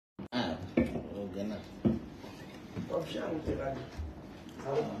ungena. Washaya utekani.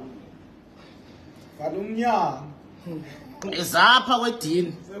 Falumnyanga. Ezapha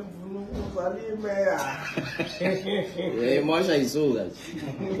kwedini. Semvuna ukuzalime. Mosha isuka.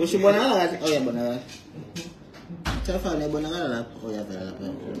 Kusho ibonakala kahle. Oh yabonakala. Thafana ibonakala lapho. Oh yavela lapha.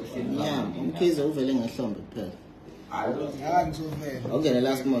 Nyama, umkhize uvele ngehlombe kuphela. Hayi ngizovela. Ongena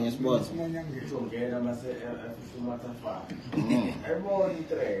la simonye sibona. Simonye ngeke. Ngizongena mase afishuma thafana. Ayibona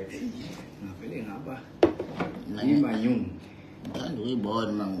itrend. Ngavele ngaba yimanyungu. Ngithanda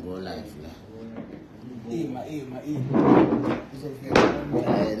ukuyibona mango live la. Ima.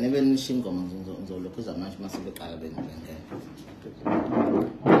 Ngizovela. Nebe nishingoma ngizolokhuza manje masibeqala bengena.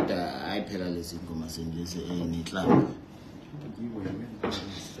 Kodwa ayiphela lezi ngoma sendlise eneclub.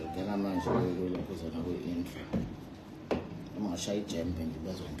 Ngena manje ukuyilokhuza na ku-intro. Ngashaya ijembe nje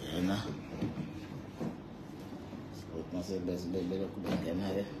bazongena. Mase bele kubengena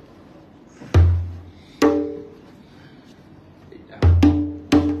ke.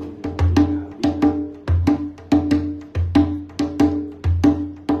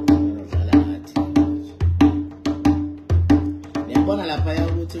 Ngiyabona lapha ya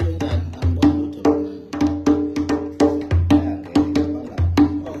ukuthi wenzani angibona ukuthi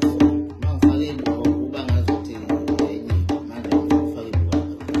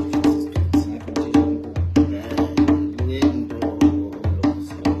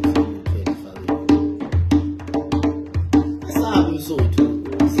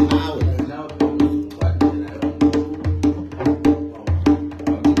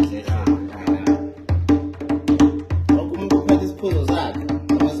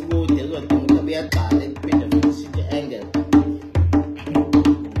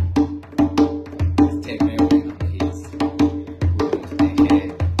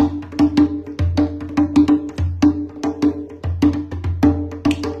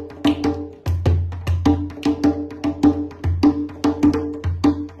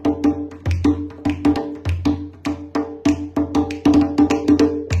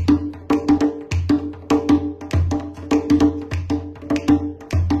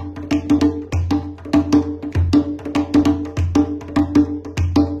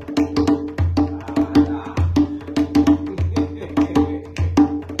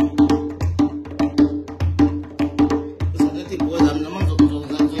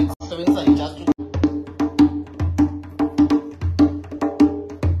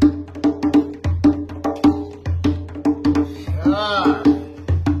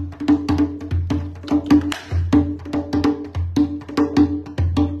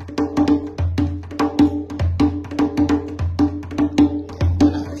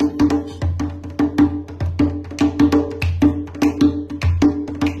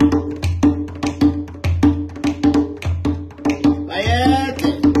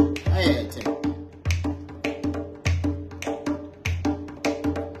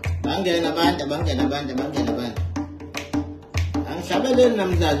bangena abantu. Angihlabeleni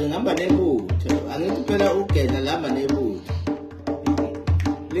namhlanje ngihamba nebutho. Angithi phela ugedla lamba nebutho.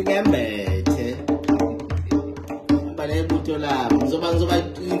 Lingembethe. Ngihamba nebutho lami. Ngizoba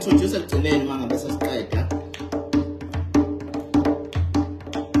introduce ekugcineni mangabe sesiqeda.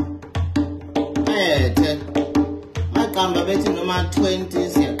 Maqamba bethi noma 20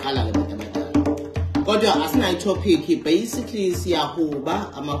 siyaqala ke abantu abadala. Kodwa asinayo topic basically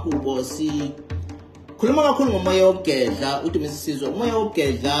siyahuba amahubo khuluma kakhulu ngomoya wokugedla uDumisa Sizwe umoya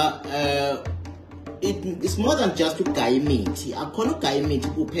wokugedla it's more than just ugaya imithi akukhona ugaya imithi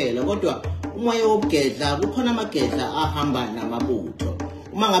kuphela kodwa umoya wokugedla kukhona amagedla ahamba namabutho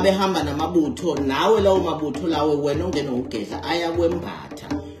uma ngabe ehamba namabutho nawe lawo mabutho lawe wena ongena ugedla ayakwembatha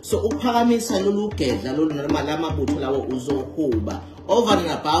so ukuphakamisa lolu gedla lolu noma lamabutho lawo uzohuba over and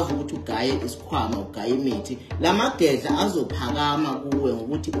above ukuthi ugaye isikhwama ugaye imithi lamagedla azophakama kuwe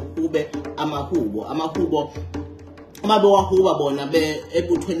ngokuthi uhube amahubo uma bewahuba bona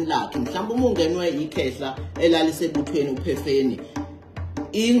ebuthweni lakhe mhlawumbe uma ungenwe ikhehla elalise ebuthweni uphefeni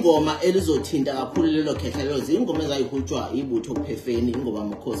ingoma elizothinta kakhulu lelo khehla lelo zingoma ezayihutshwa ibutho kuphefeni ingoma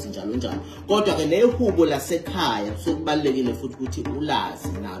amakhosi njalo kodwa ke nehubo lasekhaya sekubalekile futhi ukuthi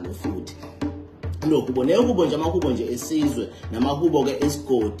ulazi nalo futhi lokho nehubo nje amahubo nje esizwe namahubo ke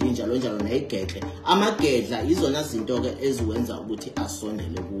esigodi njalo nayigedle amagedla izona zinto ke eziwenza ukuthi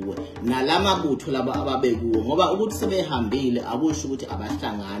asondele kuwe nalamabutho laba ababekuwo ngoba ukuthi sebehambile akusho ukuthi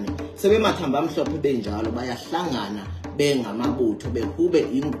abahlangane sebemathamba amhlophe benjalo bayahlangana bengamabutho behube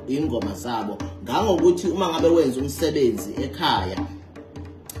ingoma zabo ngangokuthi uma ngabe wenza umsebenzi ekhaya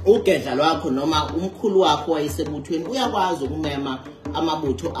ugedla lwakho noma umkhulu wakho wayesebuthweni uyakwazi ukumema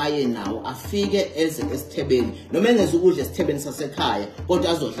amabutho aye nawo afike eze esithebeni noma engeze ukudla esithebeni sasekhaya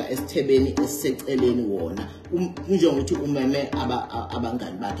kodwa azodla esithebeni esiseceleni wona njengokuthi umeme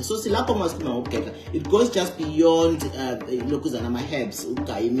abangani bakhe. So silapho masikhuluma ngokugedla, it goes just beyond lokuzana ama herbs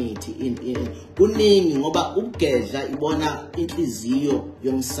ukugaya imithi kuningi ngoba ukugedla ibona inhliziyo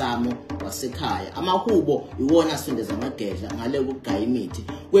yomsamo wasekhaya. Amahubo iwona asondeza amagedla ngale ukugaya imithi.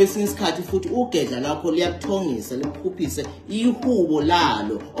 Kwesinye isikhathi futhi ugedla lakho liyakuthongisa likuphuphise ihubo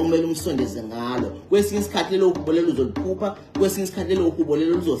lalo okumele umsondeze ngalo. Kwesinye isikhathi lelo hubo lelo uzoliphupha, kwesinye isikhathi lelo hubo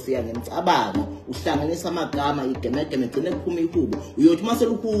lelo luzofika ngemicabango, uhlanganisa amagama igemegeme gcine kuphuma ihubo. Uyothi mase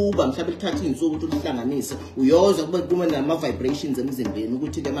luhuba mhlawumbe lithatha insuku ukuthi ulihlanganise, uyozwa kube kume nama vibrations emzimbeni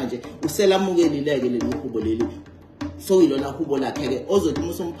ukuthi ke manje uselamukelileke leli hubo leli. So ilona hubo lakhe ke ozothi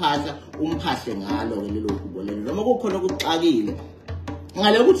musomphahla umphahle ngalo ke lelo hubo lelo. Noma kukhona ukuxakile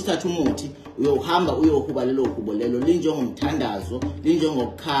ngale ukuthi uthatha umuthi uyohamba uyohuba lelo hubo lelo linjengomthandazo,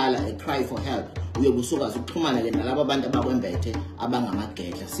 linjengokukhala, a cry for help. Uyobusukaza ukuxhumana ke nalabo abantu abakwembethe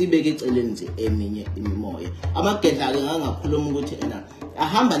abangamagedla. Sibeke eceleni nje eminye imimoya. Amagedla ke ngangakhuluma ukuthi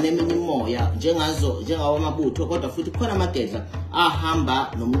ahamba neminye imimoya njengawo amabutho, kodwa futhi khona amagedla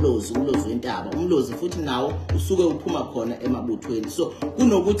ahamba nomlozi, umlozi wentaba. Umlozi futhi nawo usuke uphuma khona emabuthweni. So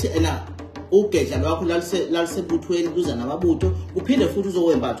kunokuthi ugedla lwakho lalisebuthweni luza namabutho, kuphinde futhi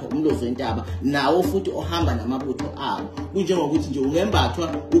uzowembathwa umlozi wentaba nawo futhi ohamba namabutho awo. Kunjengokuthi nje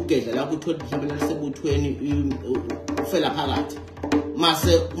ungembathwa ugedla lakho uthola mhlawumbe lalisebuthweni ufela phakathi,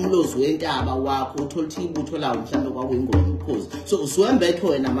 mase umlozi wentaba wakho uthola ukuthi ibutho lawo mhlawumbe kwakuyingoma ukhozi. So usuwembethwe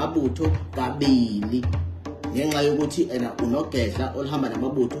wena amabutho kabili ngenxa yokuthi unogedla olihamba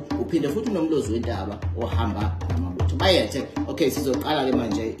namabutho, uphinde futhi unomlozi wentaba ohamba namabutho. Bayethe okay, sizoqala ke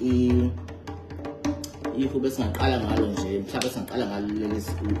manje ihubo esingaqala ngalo nje, mhlawumbe singaqala ngalo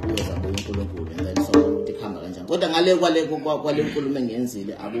lesi uyozaba uNkulunkulu and then so ukuthi khamba kanjani. Kodwa ngale kwale nkulumo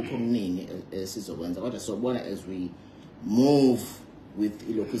engiyenzile akukho okuningi sizokwenza, kodwa sobona as we move with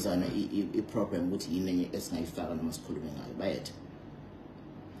ilokuzana i-program ukuthi yini esingayifaka noma sikhulume ngayo. Bayethe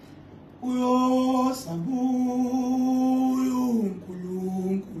uyosabuyo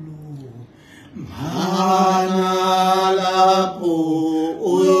uNkulunkulu mana lapho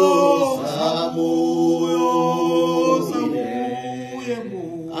uyosabuyo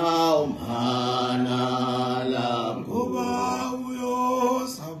aw mana lapho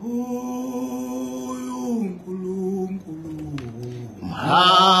uyosabuyo uNkulunkulu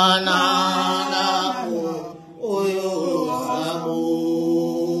mana lapho uyosabuye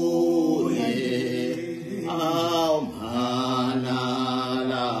aw mana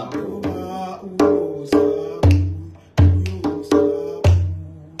lapho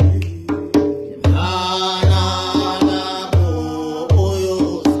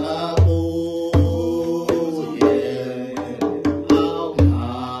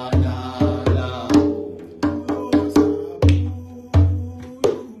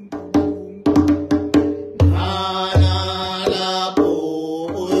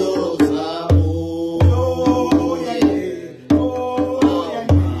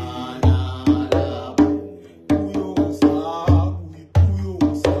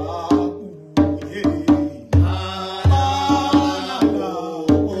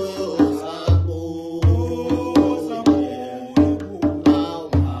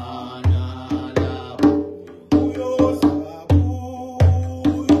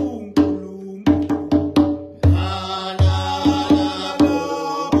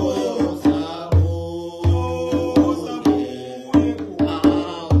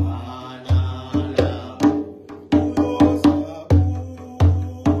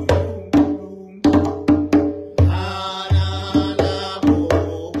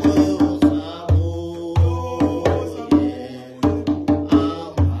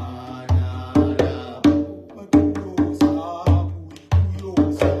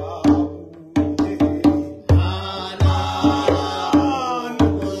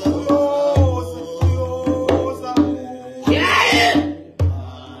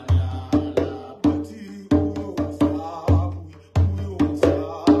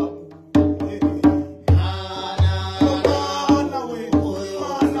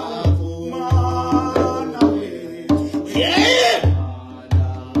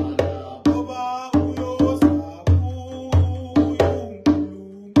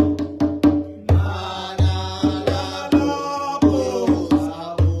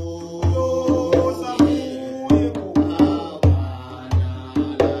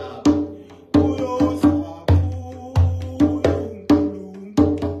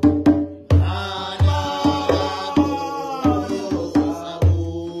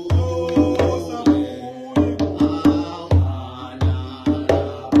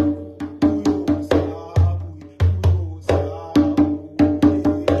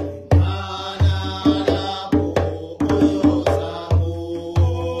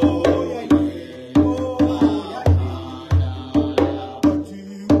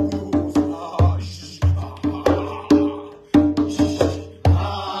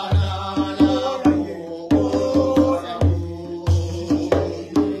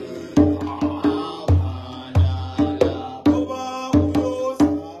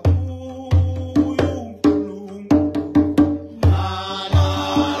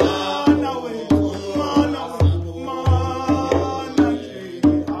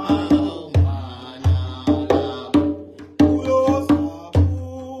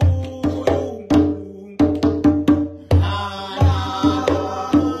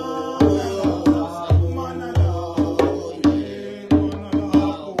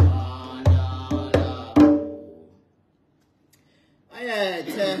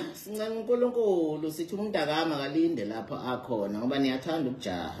sithi umuntu akama kalinde lapho akhona ngoba niyathanda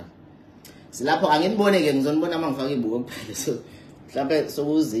ukujaha silapho anginibone ke ngizonibona mangifaka ibuko kuphela so mhlawumbe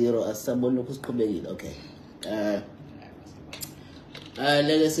soku0 asisabona lokhu siqhubekile okay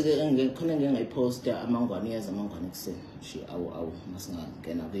leke sike ngikhona ngiyayiposta amangwane kuseni shi awu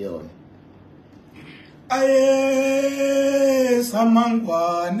masingangena kuyona aye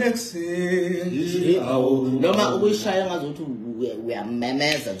samangwane kuseni awu noma ukuyishaya ngazothi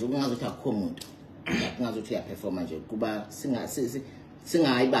uyamemeza nje ungazothi akukho umuntu ngazothi uyaperforma nje kuba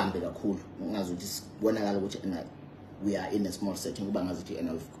singayibambe kakhulu ngazothi sibonakala ukuthi we are in a small setting kuba ngazothi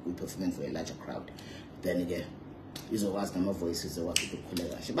we performing for a larger crowd then again izokwazi nama voices okwazi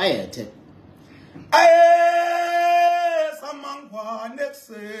ukukhuleka kahle bayethe aye samangwane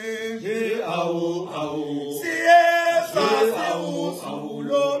kuseni awu siyeza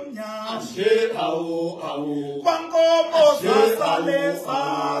sewusulomnyama awu kwankomo sasalesa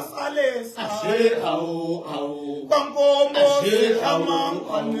kwankomo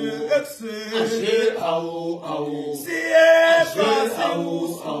samangwane kuseni siyeza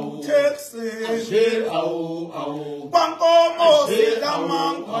sewusutekuseni kwankomo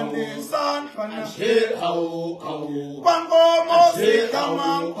samangwane sanfana kwankomo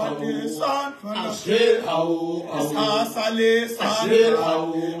samangwane sanfana sasalesa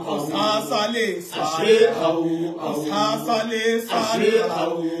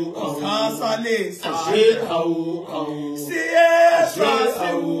siyeza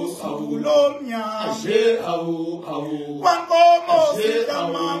sewusulomnyama kwankomo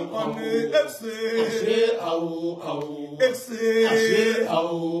samangwane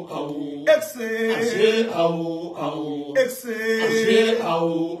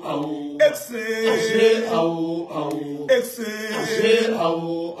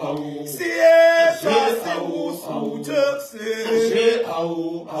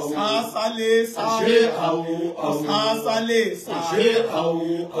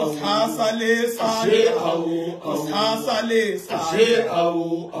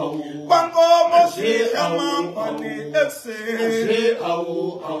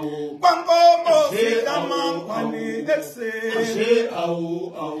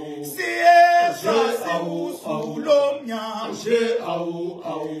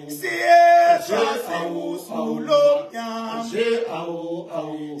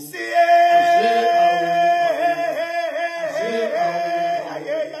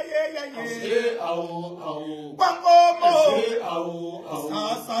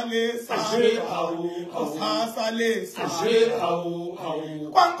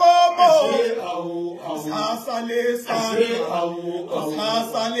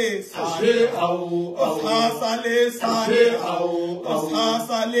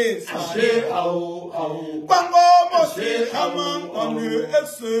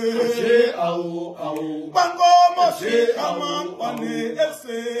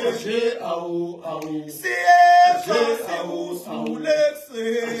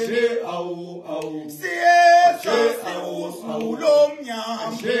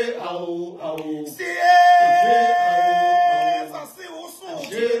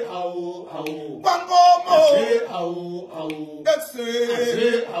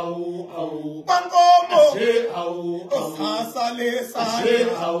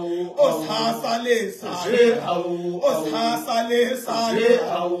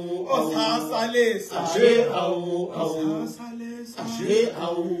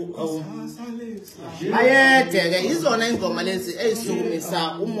ayedeke izona ingoma lezi ezisukumisa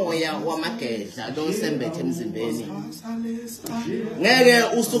umoya wamagedla lo sembethe emzimbeni ngeke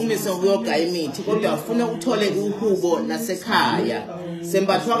usukumise ukuyogaya imithi kodwa ufuna uthole uhubo lasekhaya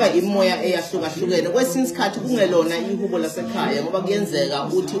sembathwa imoya eyahlukahlukene kwesinye isikhathi kungelona ihubo lasekhaya ngoba kuyenzeka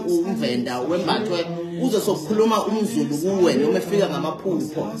uthi umvenda wembathwe uzosokukhuluma umZulu kuwe noma efika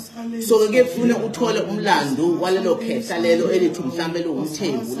ngamaphupho so ke kufuna uthole umlando walelo khehla lelo elithi mhlambe lo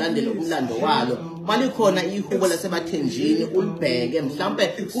umthembu ulandele umlando walo malikhona ihubo lasebathenjini ulibheke mhlambe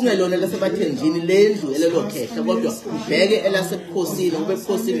kungelona lasebathenjini lendlu elelo khehla kodwa ubheke elasebukhosini ngoba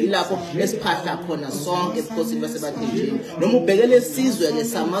ebukhosini ilapho esiphahla khona sonke ebukhosini basebathenjini noma ubheke lesizwe ke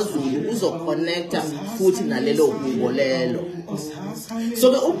samaZulu uzoconnecta futhi nalelo hubo lelo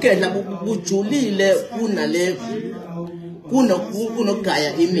so ke ukugedla bujulile kunale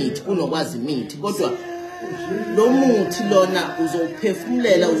kunokugaya imithi kunokwazi imithi kodwa lo muthi lona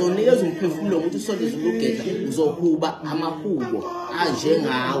uzophefumulela uzonikeza umphefumulo ukuthi usondeze ulugedla uzohuba amahubo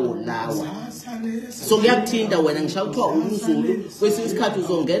anjengawo lawa so kuyakuthinta wena ngisho kuthiwa umZulu kwesinye isikhathi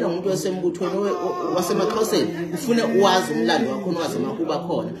uzongena umuntu wasembuthweni wasemaXhoseni ufune uwazi umlando wakho wazi amahubo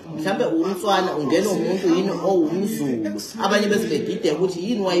akhona mhlambe umtswana ungena umuntu yini owumZulu abanye bezibegide ukuthi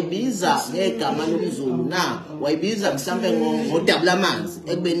yini wayibiza ngegama lomZulu na wayibiza mhlambe ngodabula amanzi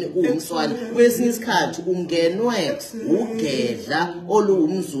ekubeni uwumtswana kwesinye isikhathi ungenwe ugedla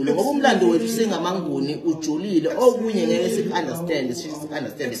oluwumZulu ngoba umlando wethu singamanguni ujulile okunye ngeke sikunderstand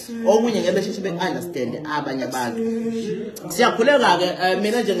okunye ngeke besheshe bekunderstand abanye abantu siyakhuleka ke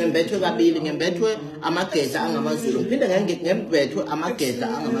mina nje ngembethwe kabili ngembethwe amagedla angamaZulu ngiphinde ngembethwe amagedla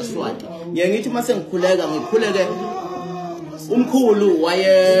angamaswati ngiyithi mase ngikhuleka ngikhuleke umkhulu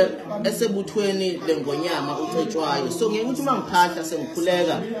waye esebuthweni lengonyama ucetshwayo so ngiyithi mangiphahla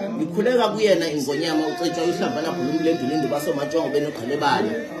sengikhuleka kuyena ingonyama ucetshwayo uhlambana khulumlendulindi basomatshango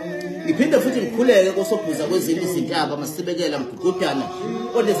benogqalebani ngiphinde futhi ngikhuleke kosobhuza kwezinye izintaba masibekela mgugudana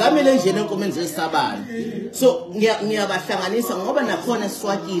kodwa zamile nje enkomeni zesabani so ngiyabahlanganisa ngoba nakhona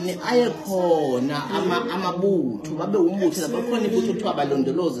eSwatini ayekhona amabutho babe umbutho lapha khona ibutho kuthiwa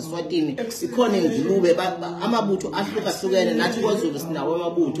balondoloze eSwatini ikhona ingulube amabutho ahlukahlukene nathi kwaZulu sinawo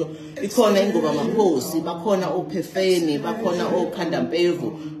amabutho ikhona ingoma makhosi bakhona ophefeni bakhona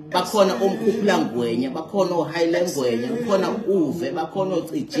okhandampevu bakhona omkhuphulangwenya bakhona oHighlandgwenya kukhona uve bakhona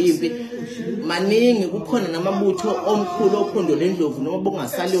ocijimpi maningi kukhona namabutho omkhulu ophondo lendlovu noma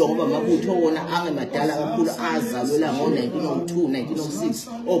bongasaliwa ngoba amabutho wona angemadala kakhulu azalwela ngo1902 1906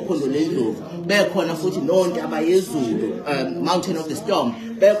 ophondo lendlovu bekhona futhi nonke abayezulu Mountain of the Storm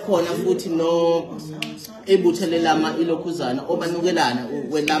bekhona futhi no ebuthe lelama ilokhuzana obanukelana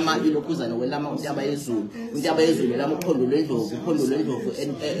welama ilokhuzana welama untaba yezulu lama uphondo lendlovu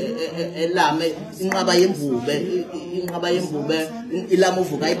elame inqaba yemvube ilama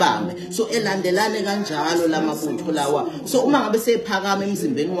uvuka ibambe so elandelane kanjalo lamabutho lawa so uma ngabe sephakama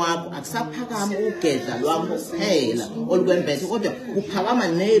emzimbeni wakho akusaphakama ugedla lwakho kuphela olukwembethe kodwa uphakama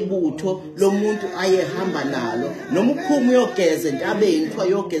nebutho lomuntu ayehamba nalo noma uphuma uyogeza entabeni kuthiwa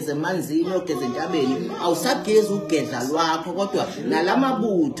yogeza emanzini yogeza entabeni awusageza ugedla lwakho kodwa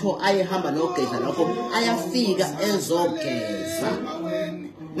nalamabutho ayehamba nogedla lwakho ayafika ezogeza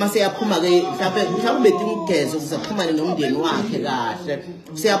mase yaphuma ke mhlawumbe bedinga ukugeza ukuzaphumana nomndeni wakhe kahle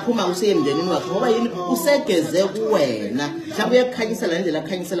siyaphuma useyemndenini wakhe ngoba yini usegeze kuwena mhlawumbe uyakhanyisela indlela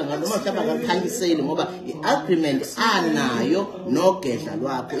akhanyisela ngayo noma mhlawumbe akakhanyiseli ngoba iagreement anayo nogedla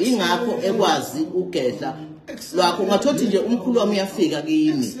lwakho ingakho ekwazi ugedla lwakho ungathothi nje umkhulu wami uyafika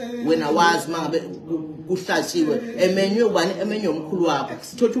kimi wena wazi mangabe kuhlatshiwe emenywe ubani emenywe umkhulu wakho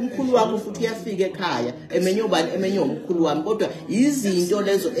thothi umkhulu wakho futhi uyafika ekhaya emenywe ubani emenywe umkhulu wami kodwa izinto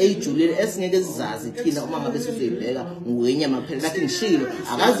lezo ejulile esingeke sizazi thina uma ngabe sizoyibheka ngwenyama phela lathi ngishilo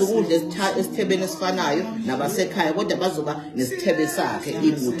akazi ukudla esithebeni esifanayo nabasekhaya kodwa bazoba nesithebe sakhe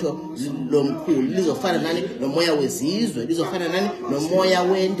ibutho lomkhulu lizofana nani nomoya wezizwe lizofana nani nomoya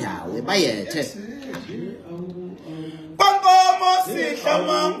wendawo bayethe Bangomo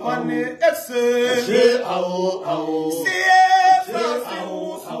sihlamankwane ekuseni siyeza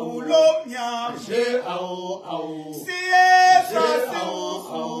siwusulomnyama siyeza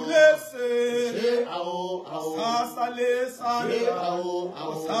siwusuleseni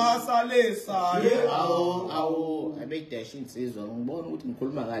sasalesane abedash insizwa ngibona ukuthi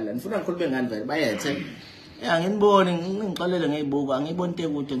ngikhuluma kala ngifuna ngikhulume ngani vele bayethe nginibone ngixolele ngeyibuka angiyiboni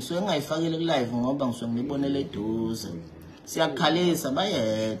tekude ngisuke ngayifakile ku live ngoba ngisuke ngibonele eduze siyakhalisa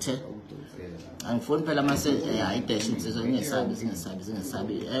bayethe angifuni phela mase ayidash insizwa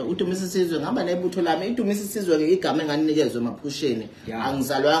zingesabi uDumisa Isizwe ngaba nebutho lami iDumisa Isizwe ke igama enganikezwe emaphusheni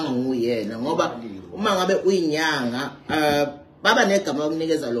angizalwanga nguyena ngoba uma ngabe uyinyanga baba negama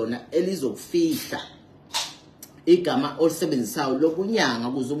bakunikeza lona elizokufihla igama olisebenzisayo lokunyanga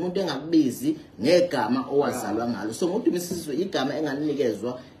kuze umuntu engakubizi ngegama owazalwa ngalo so ngoDumisa Isizwe igama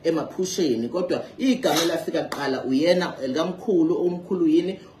enganikezwa emaphusheni kodwa igama lafika kuqala uyena elikamkhulu umkhulu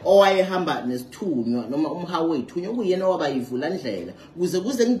yini owayehamba nesithunywa noma umhawu wethunywa kuyena wabayivula indlela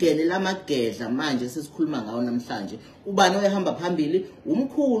kuze ngene lamagedla manje sesikhuluma ngawo namhlanje ubani oyehamba phambili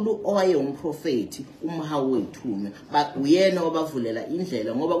umkhulu owaye umprofeti umhawu wethunywa uyena wabavulela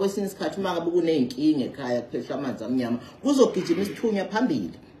indlela ngoba kwesinye isikhathi uma ngabe kuneyinkinga ekhaya kuphehla amanzi amnyama kuzogijima isithunywa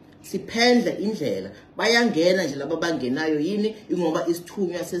phambili siphendle indlela bayangena nje laba bangenayo yini ingoba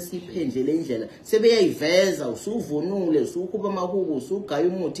isithunywa sesiphendle indlela sebeyayiveza usuvunule usukhupha amahubo usugaya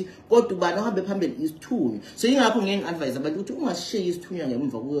umuthi kodwa ubani ohambe phambili isithunywa so ingakho ngeke ngiadvise abantu ukuthi ungashiya isithunywa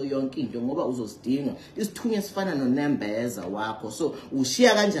ngemva kuyo yonke into ngoba uzosidinga isithunywa sifana nonembeza wakho so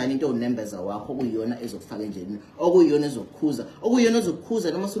ushiya kanjani into onembeza wakho okuyiyona ezokufaka endleleni okuyiyona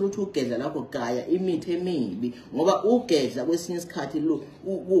ezokukhuza noma soluthi ugedla lakho gaya imithi emibi ngoba ugedla kwesinye isikhathi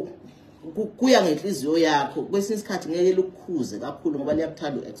kuya ngenhliziyo yakho kwesinye isikhathi ngeke lukukhuze kakhulu ngoba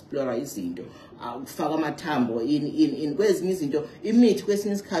liyakuthanda uexplore izinto ukufaka amathambo in kwezinye izinto imithi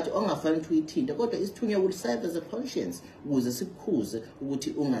kwesinye isikhathi ongafanele ukuthi uyithinte kodwa isithunywa will serve as a conscience ukuze sikukhuze ukuthi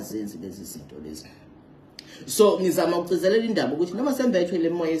ungazenzi lezi zinto lezi so ngizama ukugcizelela indaba ukuthi noma sembethwe le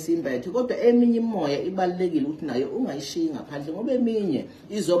moya esimbethe kodwa eminye imoya ibalekile ukuthi nayo ungayishiyi ngaphandle ngoba eminye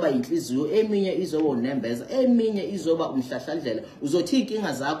izoba inhliziyo eminye izoba unembeza eminye izoba umhlahlandlela uzothi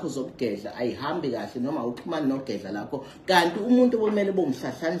inkinga zakho zokugedla ayihambi kahle noma uxhumana nogedla lakho kanti umuntu okumele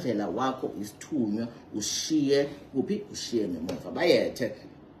bomhlahlandlela wakho isithunywa ushiye kuphi ushiye ngemuva bayethe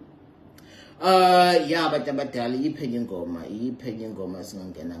ya abantu abadala iphenye ingoma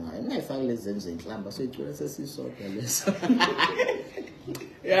singangena ngayo ngayifaka lezi zenzo enhlamba soyicula sesisodwa leso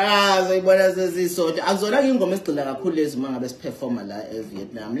ya sayibona sesisodwa akuzona ingoma esigcila kakhulu lezi mangabe siperforma la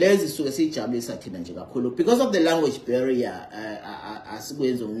eVietnam lezi suke sijabulisa thina nje kakhulu because of the language barrier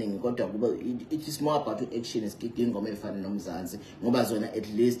asikwenza okuningi kodwa kuba it is more about action isigidi ingoma efana nomzansi ngoba zona at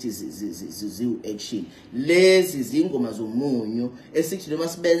least ziu action lezi zingoma zomunyu esithi noma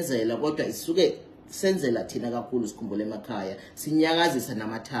sibenzela kodwa isuke senzela thina kakhulu sikhumbule emakhaya sinyakazisa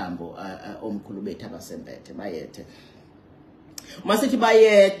namathambo omkhulu bethu abasembethe bayethe masithi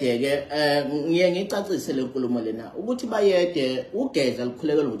bayede ke ngiye ngicacise lenkulumo lena ukuthi bayede ugedla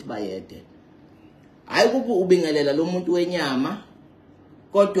likhulekela ukuthi bayede hayi kuba ubingelela lo muntu wenyama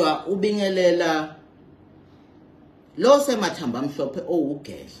kodwa ubingelela lo semathamba amhlophe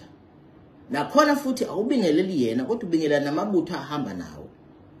owugedla nakhona futhi awubingeleli yena kodwa ubingelela namabutho ahamba nawo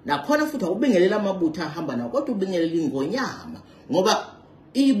nakhona futhi awubingelela amabutho ahamba nawo kodwa ubingelela ingonyama ngoba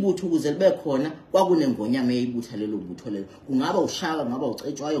ibutho ukuze libe khona kwakunengonyama eyibutha lelo butho lelo kungaba ushaka ngaba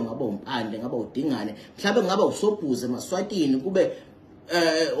ucetshwayo ngaba umpande ngaba udingane mhlawumbe ngaba usobhuze emaswatini kube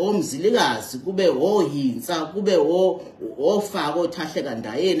omzilikazi kube ohinsa kube ofaka othahle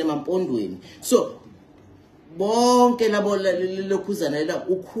kandayeni emampondweni so bonke labo lokhuzana lela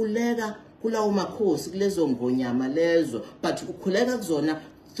ukhuleka kulawo makhosi kulezo ngonyama lezo but ukhuleka kuzona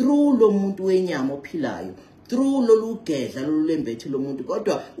through lo muntu wenyama ophilayo through lolu gedla lolu lembethe lo muntu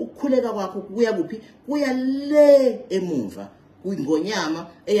kodwa ukukhuleka kwakho kuya kuphi kuya le emumva kuyingonyama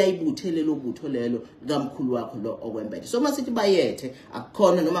eyayibuthele lo butho lelo kamkhulu wakho lo okwembethe so masithi bayethe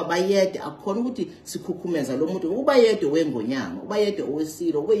akukhona noma bayede akukhona ukuthi sikhukhumeza lo muntu ubayede wengonyama ubayede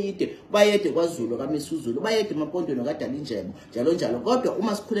owesilo uyide ubayede kwaZulu kaMisuzulu ubayede emapondweni kaDalinjebo njalo kodwa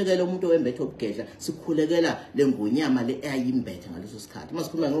uma sikhulekela umuntu owembethe obugedla sikhulekela lengonyama le eyayimbethe ngaleso sikhathi uma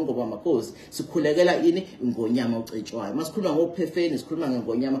sikhuluma ngengoma amakhosi sikhulekela ini ingonyama ucetshwayo uma sikhuluma ngophefeni sikhuluma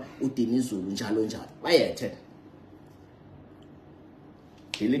ngengonyama uDinizulu njalo bayethe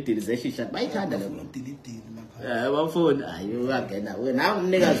dilidili zehlisha bayithanda le dilidili lapha bafuni ayo uyangena wena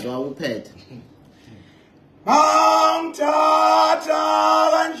umnikazi wawo uphethe Mangtata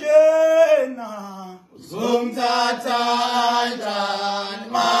kanjena Zumtata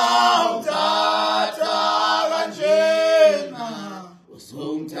njani Mangtata kanjena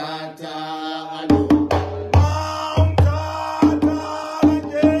Zumtata alo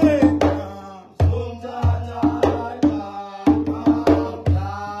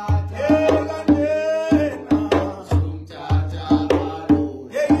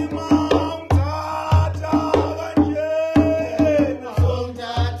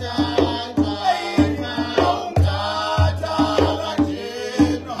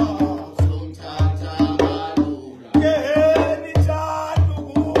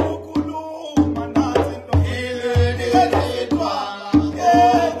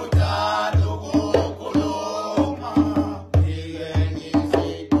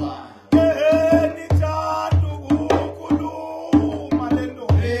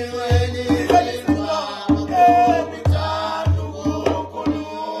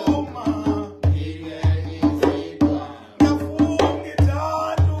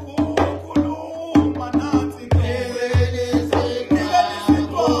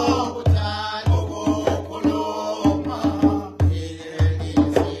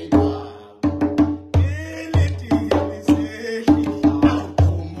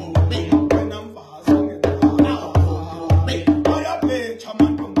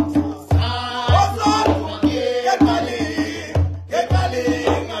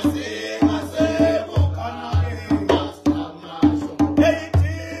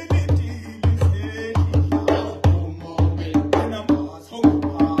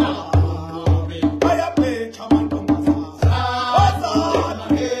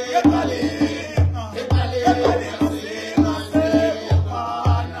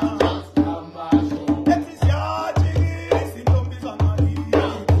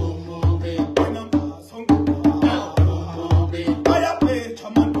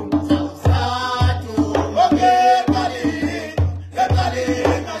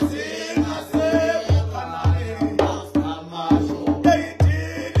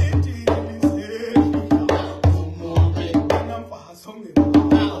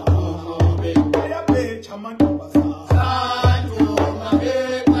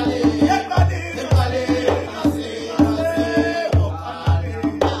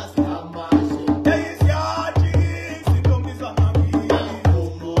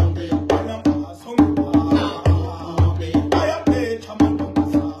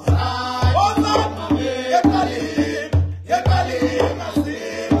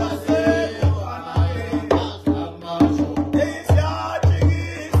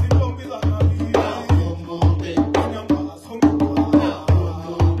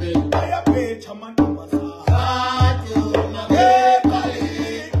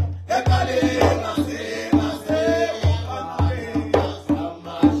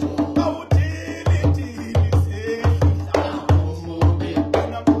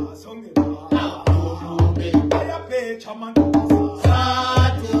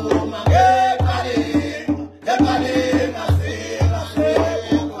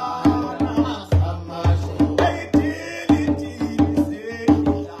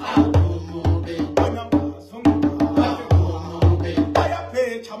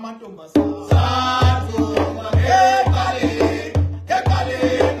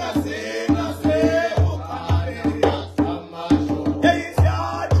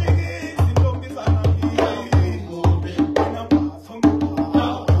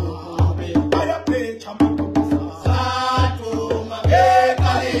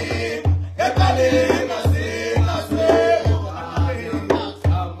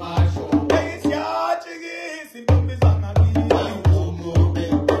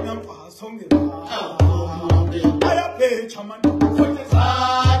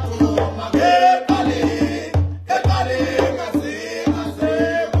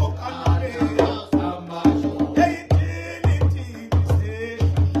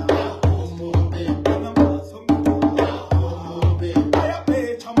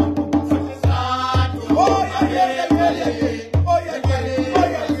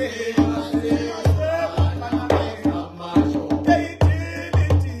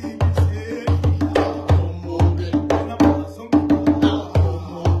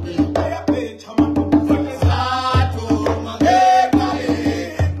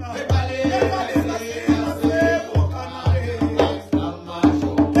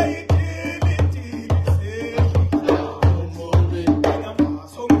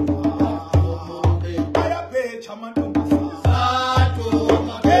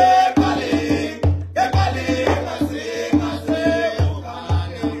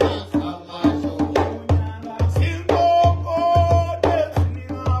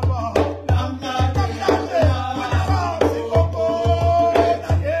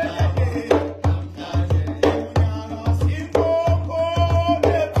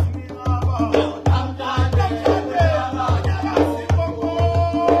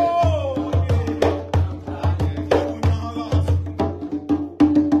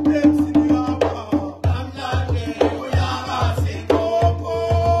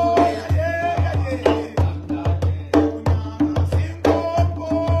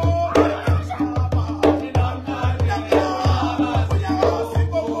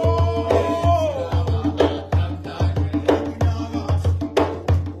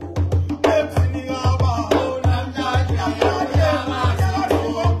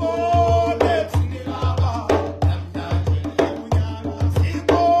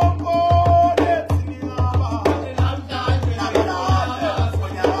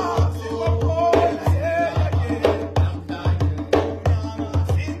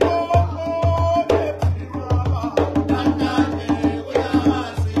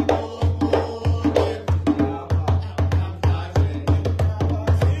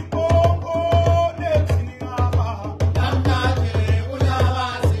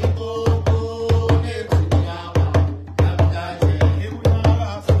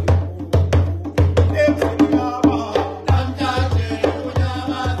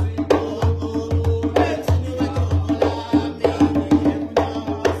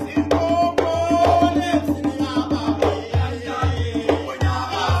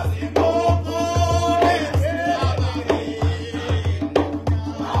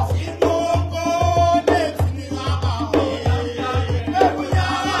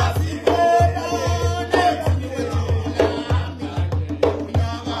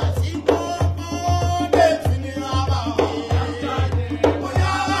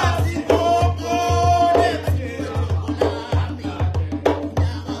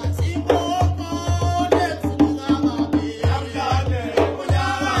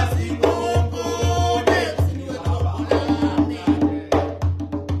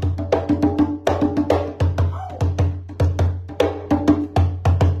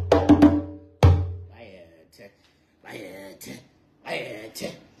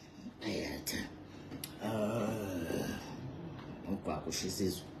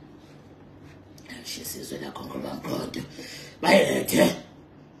ushisizwe lakho ngoba mkhonto bayethe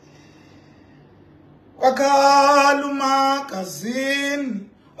wakhala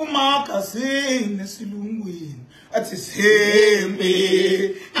umagazini esilungwini athi sembe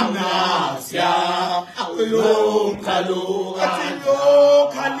Amnasya Uyomkaluka athi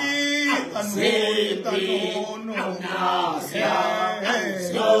yokhalika Sembe Amnasya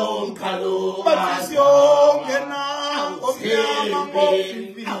Uyomkaluka bathi siyongena ngomnyama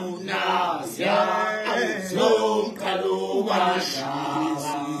ngovivi Amnasya Uyomkaluka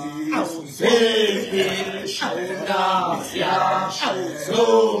Sembe Amnasya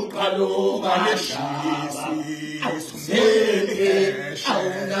Uyomkaluka Sembe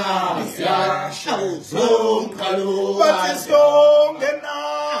Amnasya Uyomkaluka bathi siyongena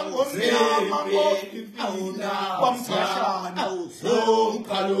ngomnyama ngovivi kwamthashana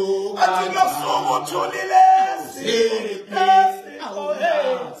athi nosuku uthulile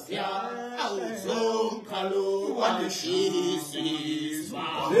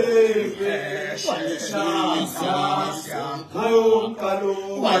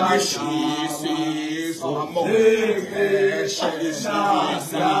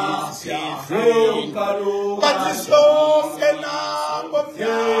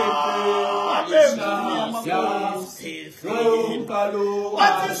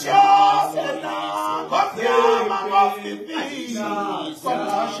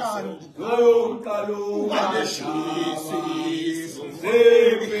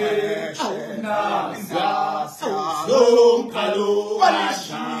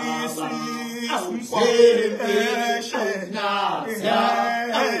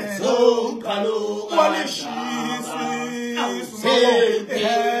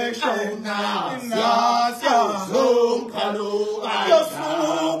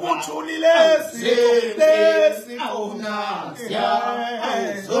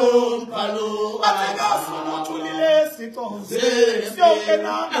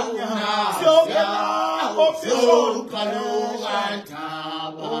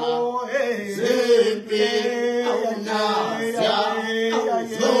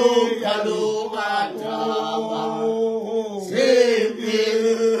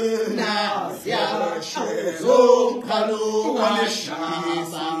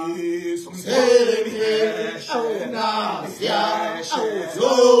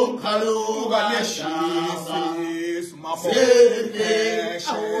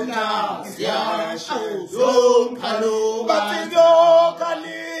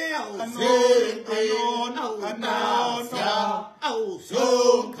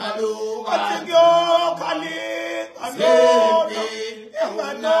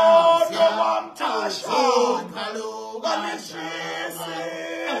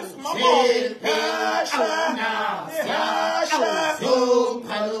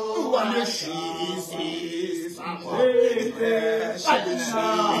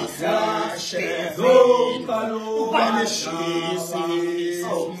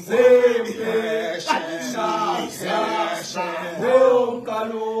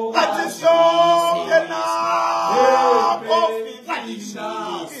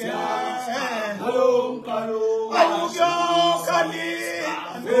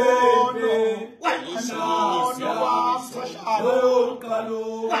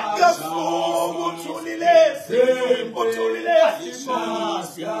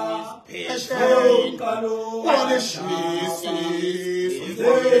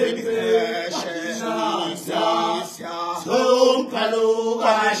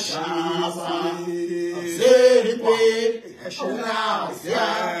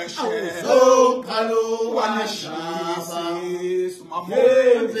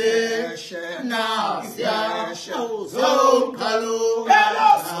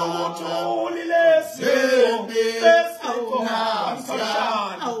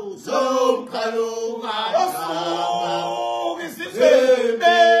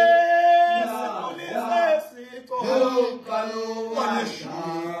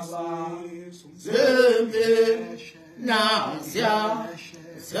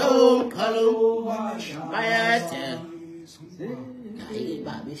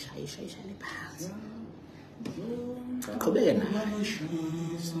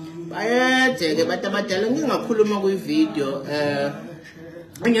bayethe ke bantu abadala ngingakhuluma kwi-video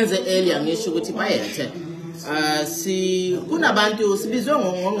engenze earlier ngisho ukuthi bayethe kunabantu sibizwe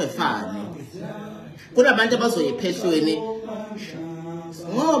ngongefani kunabantu abazoya ephehlweni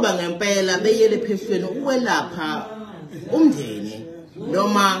ngoba ngempela beyele ephehlweni ukwelapha umndeni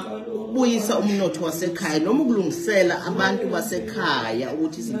noma ukubuyisa umnotho wasekhaya noma ukulungisela abantu basekhaya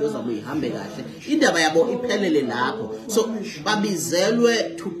ukuthi izinto zabo ihambe kahle indaba yabo iphelele lapho so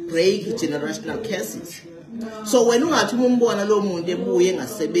babizelwe to break generational curses so wena ungathi umbona lo muntu ebuye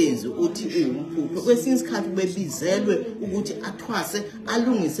engasebenzi uthi umphupho kwesinye isikhathi bebizelwe ukuthi athwase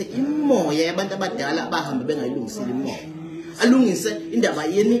alungise imoya yabantu abadala abahamba bengayilungisile imoya alungise indaba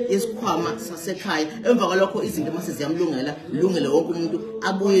yeni esikhwama sasekhaya emva kwalokho izinto mase ziyamlungela lungele wonke umuntu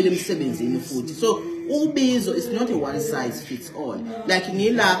abuyele emsebenzini futhi so ubizo is not a one size fits all like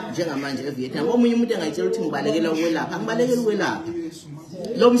ngila njengamanje eVietnam omunye umuntu engayitshela ukuthi ngibalekela ukwelapha ngibalekela ukwelapha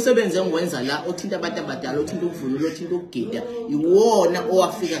lo msebenzi engiwenza la othinta abantu abadala othinta ukuvunula othinta ukugida iwona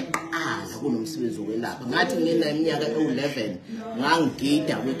owafika kuqala kunomsebenzi wokwelapha ngathi ngineminyaka e11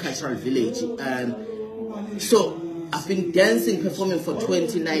 ngangigida kwi-cultural village so I've been dancing, performing for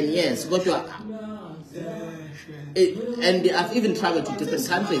 29 years. And I've even traveled to different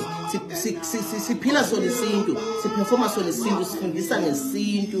countries. Siphila sona isintu, siperforma sona isintu, sifundisa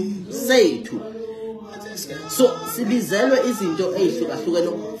ngesintu sethu. So sibizelwe izinto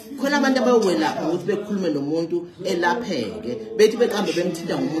ezihlukahlukene. Khona abantu abayokwelapha ukuthi bekhulume nomuntu elapheke bethi beqambe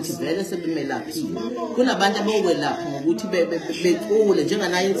bemthinta ngomuthi vele sebemelaphile kunabantu abayokwelapha ngokuthi becule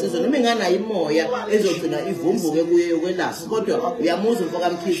njenganayo insizwe noma enganayo imoya ezogcina ivumbuke kuye yokwelapha kodwa uyamuzwa umfoka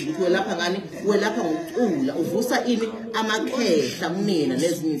mkhizi ukuthi welapha ngani welapha ngokucula uvusa ini amakhehla kunina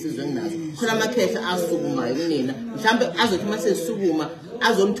nezinye insizwe enginazo khona amakhehla asukumayo kunina mhlambe azothi mase sukuma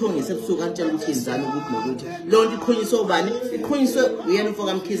azomthongisa ebusuku antshela ukuthi yenzani ukuthi nokuthi lonke iqhunyiswe ubani iqhunyiswe uyena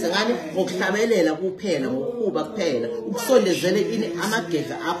umfoka mkhize ngani ngokuhlabelela kuphela ngokuba kuphela ukusondezele ini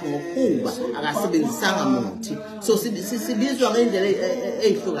amagedla apho ngokuba akasebenzisanga muthi so sibizwa ngendlela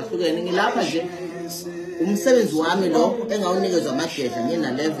ezihlukahlukene ngilapha nje umsebenzi wami lo engawunikezwa amagedla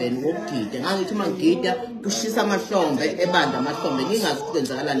ngina 11 wokugida ngangithi mangida kushisa amahlombe ebanda amahlombe ngingazi ukuthi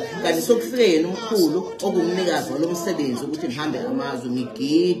kwenzakalani kanti sokufike yena umkhulu okumnikazi walomsebenzi ukuthi ngihambe amazwe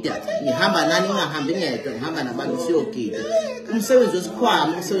ngigida ngihamba nani ngingahambi ngedwa ngihamba nabantu siyogida umsebenzi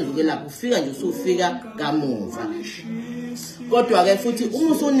wesikhwama umsebenzi ukwelapha ufika nje usufika kamuva kodwa ke futhi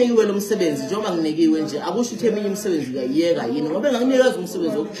uma usunikiwe lo msebenzi njengoba nginikiwe nje akusho ukuthi eminye imisebenzi uyayiyeka yini ngoba engakunikeza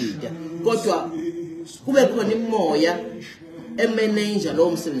umsebenzi wokugida kodwa kube khona imoya emanager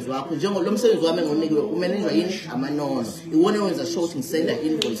lo msebenzi wakho njengoba lo msebenzi wami engonikiwe umanager yini amanono iwona wenza sure ukuthi ngisenda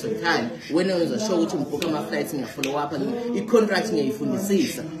invoice on time wena wenza sure ukuthi ngibhukha ama flights ngiyafollow up i-contract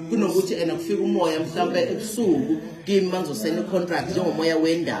ngiyifundisisa kunokuthi kufika umoya mhlawumbe ebusuku kimi mangizosenda i-contract njengomoya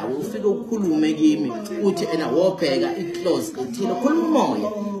wendawo ufike ukukhulume kimi uthi wobheka i-clause ethile khuluma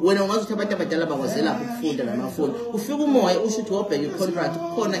umoya wena ungazi ukuthi abantu abadala bakwazela lapho ukufunda namafoni ufika umoya usho ukuthi wobheka i-contract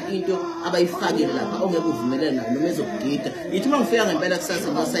khona into abayifakile lapha ongeke uvumelane nayo noma ezokugida yithi mangifika ngempela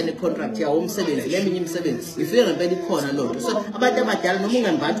kusasa ngosayina i-contract yawo umsebenzi leminye imisebenzi ngifike ngempela ikhona lonto so abantu abadala noma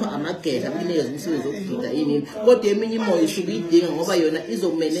ungembathwa amagedla akunikeza umsebenzi wokugida yini kodwa eminye imoya isuke idinga ngoba yona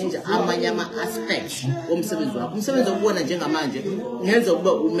izomanager amanye ama-aspects omsebenzi wakho umsebenzi okubona njengamanje ngenza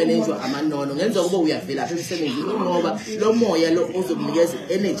ukuba umanager amanono ngenza ukuba uyavela lapha emsebenzini ngoba lo moya lo uzokunikeza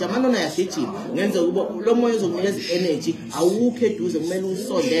energy amanono ayagijima ngenza ukuba lo moya uzokunikeza energy awukho eduze kumele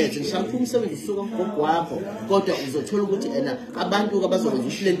usondeze ngisho umsebenzi usuka kugogo wakho kodwa uzothola ukuthi abantu abazokwenza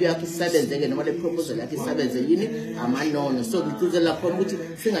ukuthi lento yakhe isebenzeke noma le proposal yakhe isebenze yini amanono so ngicuzela khona ukuthi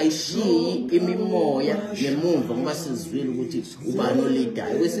singayishiyi imimoya ngemumva ngoba sizwile ukuthi ubani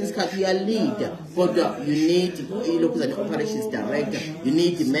oleader kwesinye isikhathi uyaleader kodwa you need lokhu operations director you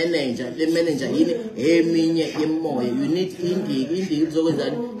need manager le manager yini eminye yemoya you need indiki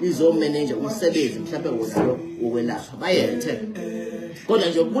lizokwenzani izomanager umsebenzi mhlawumbe wosiyo ukwelapha bayethe kodwa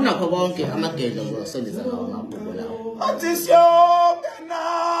nje kunakho konke amagedla uzosondeza ngawo amabhuku lawo athi siyongena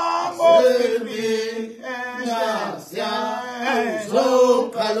ngombi Nasya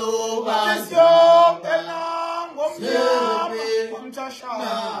Zokaloba siyongena ngombi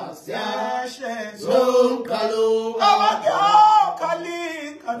umthashana Nasya Zokaloba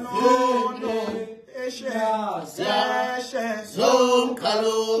abakhalika nono eshe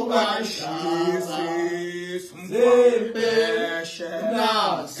Zokaloba Zimbe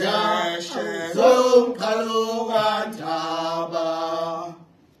Nasya Zokaloba Taba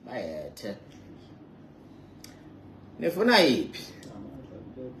bayethe nifuna yiphi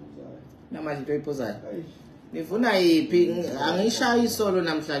namanje into ipozayo nifuna yiphi angishaya isolo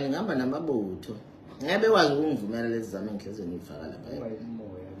namhlanje ngihamba namabutho ngebe wazi ukungivumela lezi zami engihleze ngifaka lapha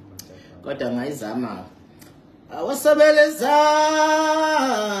kodwa ngayizama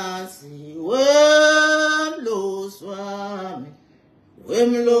awasebelezasi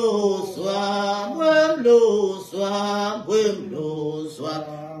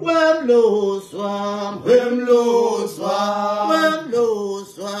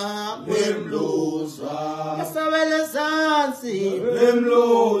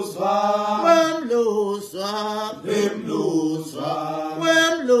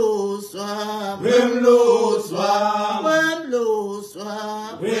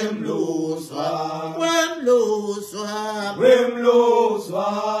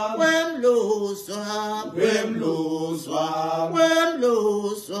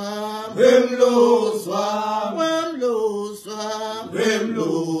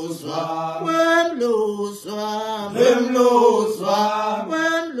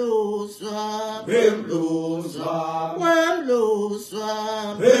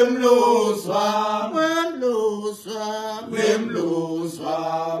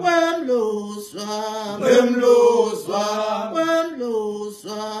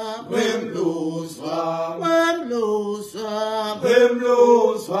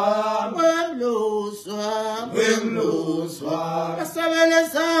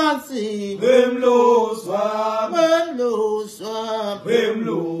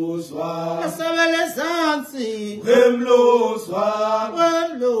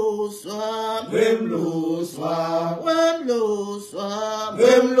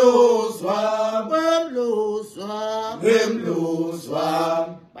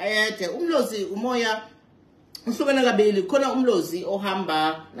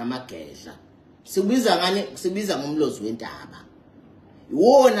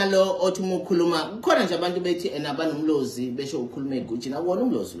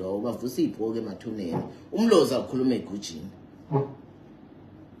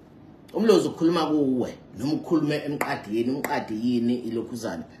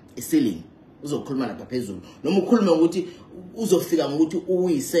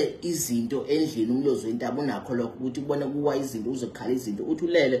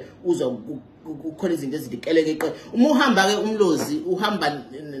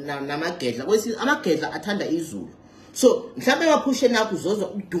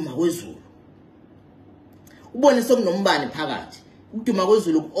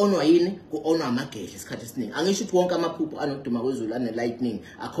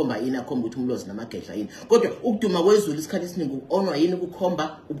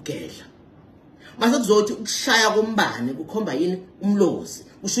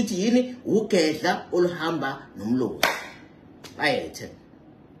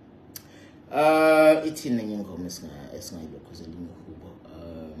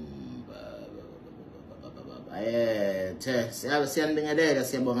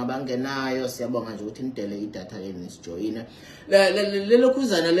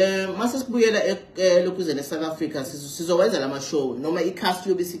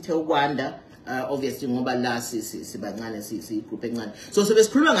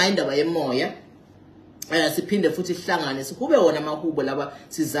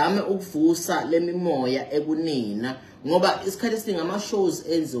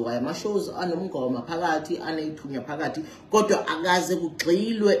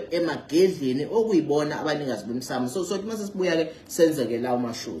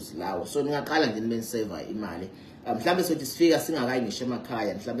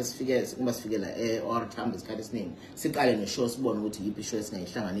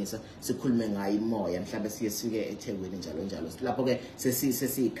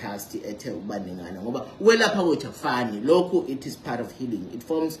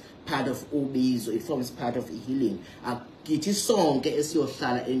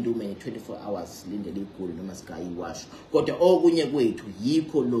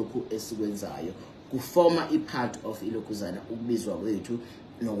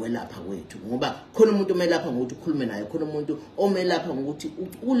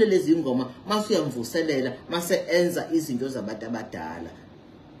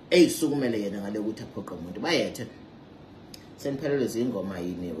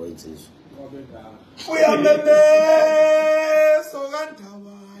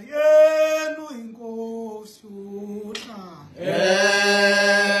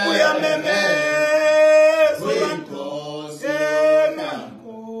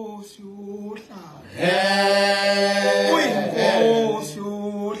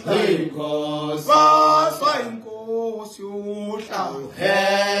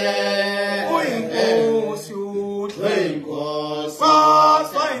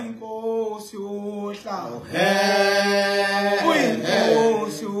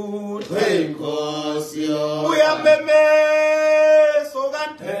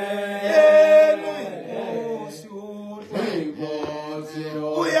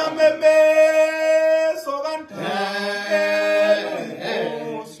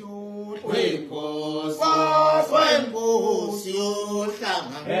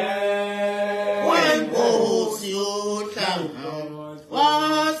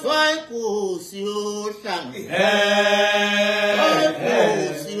Nkosi yohlanga.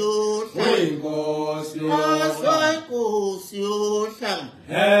 Nkosi yohlanga. Nkosi yohlanga.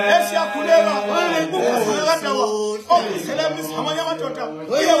 Esiyakhuleka ukukhuleka ndawo okusela amanye amadoda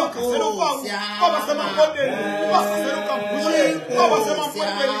uyawakhasela ukwawo abasemaqondeni ubasasela ukambushi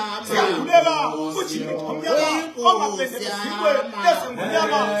abasemaqondeni siyakhuleka ujini omnyama ongapende esikwe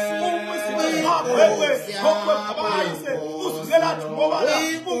esengonyama umwisile ngakwewe kokwe abayise uzuzela ngoba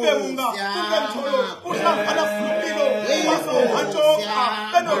kube munga kube mtholo uhlangana fulupilo waso hantoka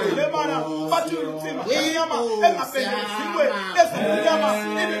benokulemana bathi uthima omnyama engapende esikwe esengonyama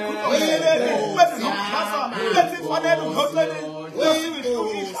imikhuhlane wethu nomkhasa lethi fanele ukhosele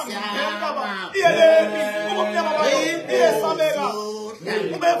yosiwihlumisha ngentaba iyelemi ubumnyama bayo iyesabeka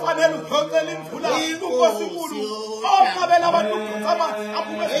ube fanele ukhosele imvula unkosinkulu oqabela abantu ukuthama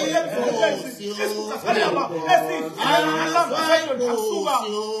aphume esiyemfundesi isikukasalaba esihlangahlangaseyontasuka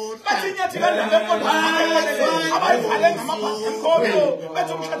bathinyathi kandaba empondo abayivale ngamabhasi emkhonto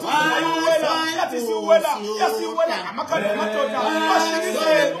bethi umhlathisiwela yathi siwela yasiwela ngamakhanda amadoda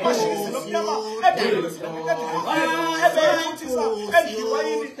bashikise lomnyama ebefuthisa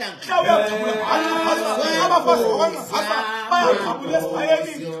endliwayini mhlawuyakhabula ngahasa abafazi abangahasa bayakhabula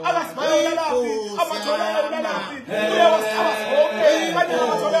esibayeni akasibayolalafi amatholalafi uyawasaba sonke kanye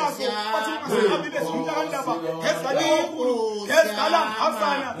namatholalazo bathi ungasahambi besimta kandaba ngezikali onkulu ngezikala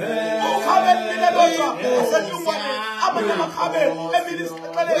ngihasana ukhabeli lilelodwa asenyungwane abanye amakhabeli emili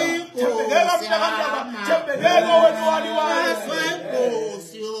isiqeqelela thembekela mna kandaba thembekela wenu waliwayo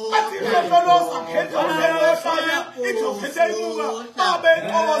athi ihlolosa khetha useyohlanya ijokhethe imuka babe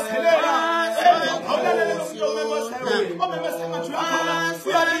qokozelela awulalele lomuntu omemesayo omemesangathi uyakhona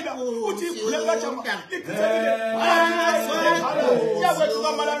uyalila uthi iphule kajama lichithekile yakwethu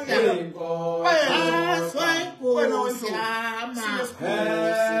kamalangela wena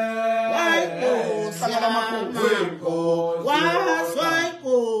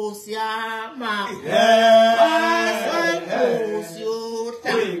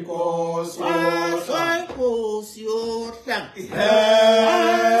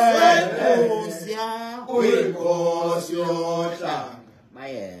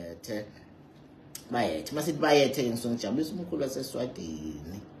bayethe masithi bayethe ngisongijabulisa umkhulu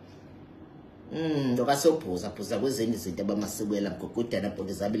waseSwatini lokasebhuza kwezenye izinto abamasikela mgugudana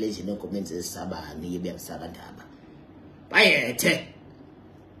bhodi zabile enjini enkomeni zesabani yebeyamsaka ndaba bayethe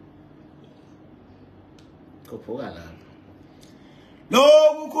khuphuka lapha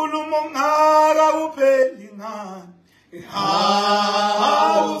lokukhuluma ongaka upheli ngani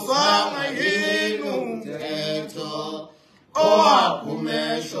awuzanga yini umthetho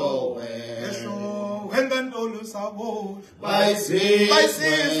owaphumesho wengantolo sabo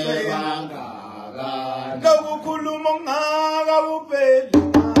bayisizwe bangaka lokukhuluma ongaka upheli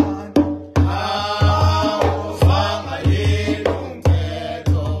ngani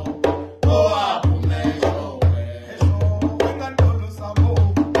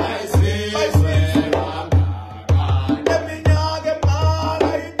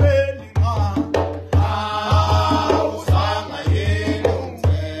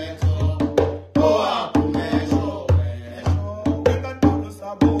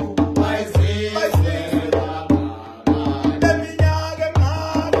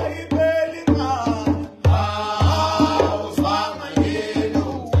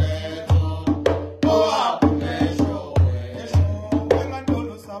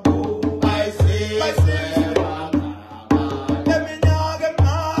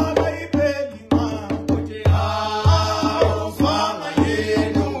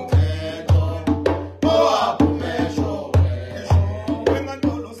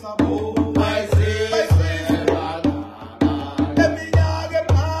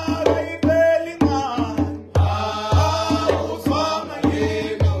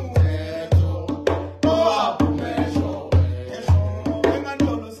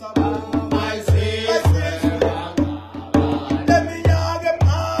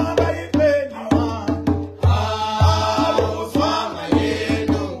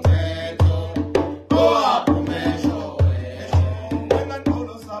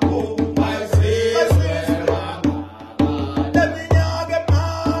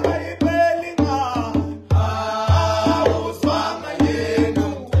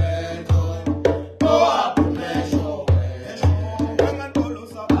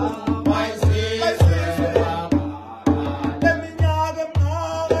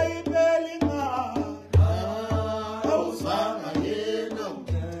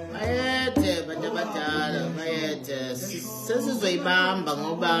siyayibamba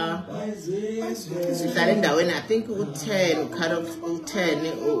ngoba sihlala endaweni I think u10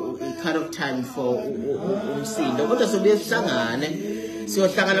 cut off time for umsindo kodwa sobuye sihlangane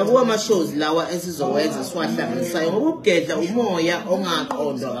siyohlangana kuwa ama-shows lawa esizowenza siwahlanganisayo ngoba ukugedla umoya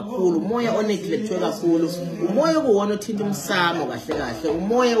ongaqondwa kakhulu umoya oneglectwe kakhulu umoya okuwona othinta umsamo kahle kahle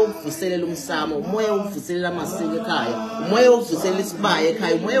umoya wokuvuselela umsamo umoya wokuvuselela amasiko ekhaya umoya wokuvuselela isibaya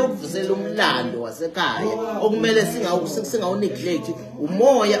ekhaya umoya wokuvuselela umlando wasekhaya okumele singawu-neglect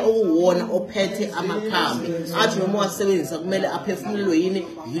umoya okuwona ophethe amakhambi athi noma wasebenzisa kumele aphefumulelwe yini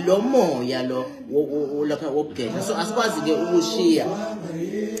yilo moya lo lokho wokugedla so asikwazi-ke ukushiya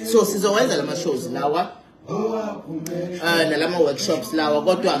so sizowenza lama-shows lawa nalama-workshops lawa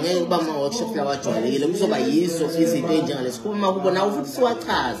kodwa angeke kuba ama-workshops lawa ajwayelekile kuzoba yizo izinto ey'njengalezi kuba makubo nawo futhi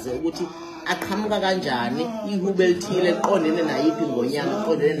siwachaze ukuthi aqhamuka kanjani ihubo elithile liqondene nayiphi ngonyanga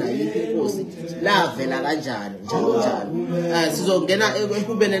liqondene nayiphi inkosi lavela kanjani njalo njalo sizongena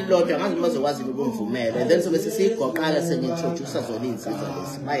ehubeni elilodwa ngazi noma bazokwazi ukumvumela and then sobe sesiyigoqa-ke sengi-introducer zona iy'nsizwa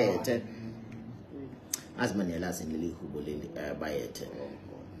lezi bayethe azi manje yalazi leli hubo leli bayethe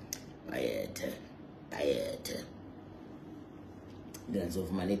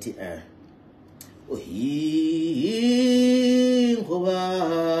ngizovuma nithi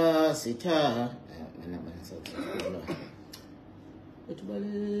ngoba sitha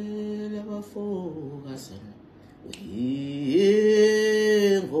utubalela abafokazana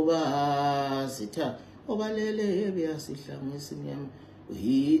ngoba sitha obalele beyasihlangu esimnyama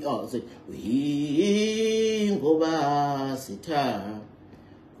ngoba sitha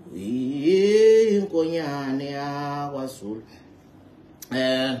inkonyane yakwaZulu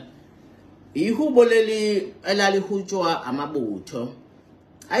ihubo leli elalihutshwa amabutho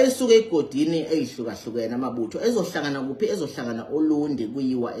ayisuka egodini eyihlukahlukene amabutho ezohlangana kuphi ezohlangana olundi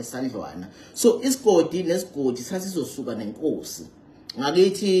kuyiwa esandlwana so isigodi nesigodi sasizosuka nenkosi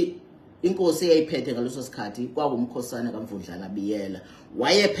ngakithi inkosi eyayiphethe ngaleso sikhathi kwakumkhosana kaMvundlana Biyela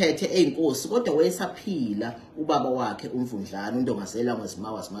wayephethe eyinkosi kodwa wayesaphila ubaba wakhe uMvundlana uNdongasela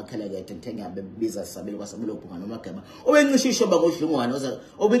ngesimawa simakhelekethe ngithengabe biza sisabelo kwasabelo kubunga nomageba obencishisho bakodlungwane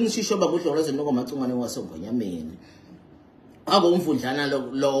obencishisho bakodlongoloze nokomacungwane wasongonyameni umvundlana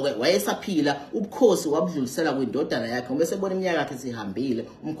lo-ke wayesaphila ubukhosi wabudlulisela kwindodana yakhe ngoba sebona iminyaka yakhe sihambile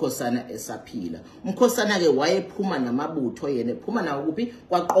umkhosana esaphila umkhosana-ke wayephuma namabutho yena ephuma nawo kuphi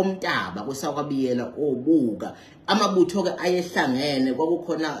kwaQomtaba kwesakwabiyela obuka amabutho-ke ayehlangene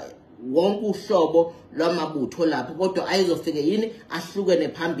kwakukhona wonke uhlobo lwamabutho lapho kodwa ayezofike yini ahlukene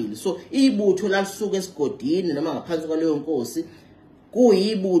phambili so ibutho lalisuka esigodini noma ngaphansi kwaleyo nkosi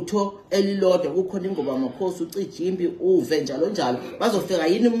kuyibutho elilodwa kukhona ingoba amakhosi ucijimbi uve njalo njalo bazofika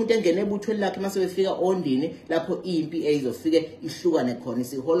yini umuntu engene ebutho lakhe mase befika ondini lapho impi eyizofike ihlukane khona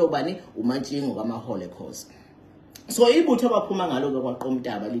isiholo bani umantshingo kamahole khosi so ibutho abaphuma ngalo ke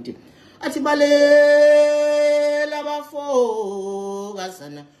kwaQomtaba lithi athi balela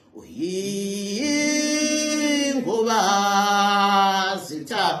abafokazana ngoba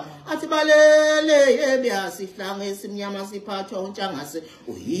zitha athi balele yebeyasihlangu esimnyama siphathwa untshangase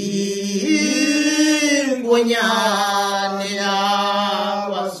ngonyane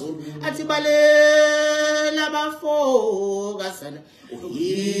yakwaZulu athi balela abafokazana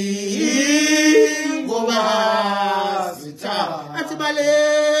ngoba zitha athi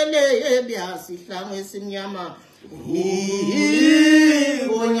balele yebeyasihlangu esimnyama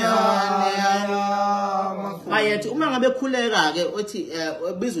bayethi uma ngabe khuleka-ke othi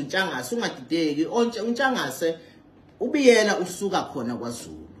biza untshangase ungadideki untshangase ubiyela usuka khona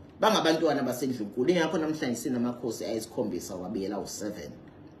kwaZulu bangabantwana basendlunkulu ingakho namhlanje sinamakhosi ayisikhombisa kwabiyela u7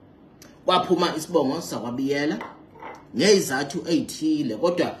 kwaphuma isibongo sakwabiyela ngezathu ezithile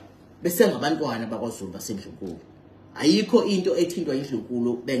kodwa bese ngabantwana bakwaZulu basendlunkulu ayikho into ethindwa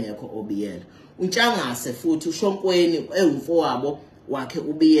indlunkulu bengekho obiyela untshangase futhi ushonkweni ewumfowabo wakhe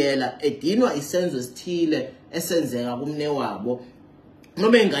ubiyela edinwa isenzo esithile esenzeka kumne wabo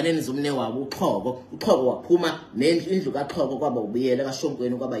noma enganeni zomne wabo uXhoko waphuma nendlu kaXhoko kwaba ubiyela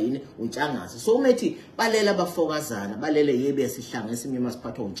kashonkweni kwaba yini untshangase so umethi balela abafokazana balele yebe sihlanga esimnyama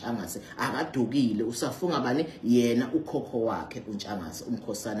siphathwa untshangase akadukile usafunga bani yena ukhokho wakhe untshangase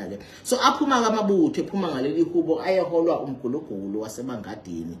umkhosana ke so aphuma kamabutho ephuma ngaleli hubo ayeholwa umgulugulu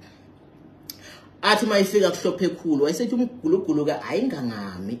wasebangadini athi mayifika kuhlophe khulu wayesethi umgulugulu ke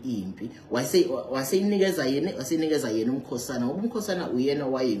ayingangami impi waseyinikeza yena umkhosana ngoba umkhosana uyena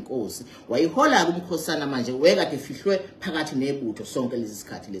wayinkosi wayihola kumkhosana manje wekade fihlwe phakathi nebutho sonke lezi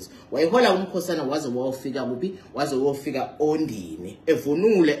sikhathi lezi wayihola kumkhosana waze wofika kuphi waze wofika ondini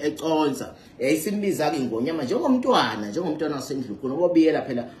evunule econza yayisimbiza ke ingonyama njengomntwana wasendlunkulu ngoba biyela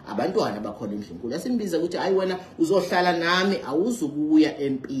phela abantwana bakhona endlunkulu yasimbiza ukuthi hayi wena uzohlala nami awuzukuya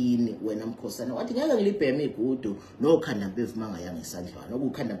empini wena mkhosana wathi ngeke ngilibheme igudu nokhanda mpevu mangayanga esandlwana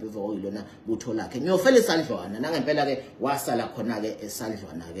okukhanda mpevu oyilona butho lakhe ngiyofela esandlwana nangempela ke wasala khona ke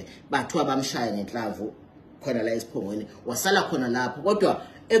esandlwana ke bathiwa bamshaya ngenhlavu khona la esiphongweni wasala khona lapho kodwa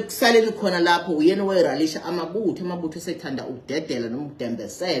ekusaleni khona lapho uyena wayiralisha amabutho esethanda ukudedela noma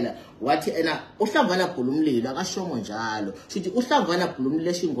ukudembesela wathi ena uhlamvana bhula umlilo akashongo njalo futhi uhlamvana bhula umlilo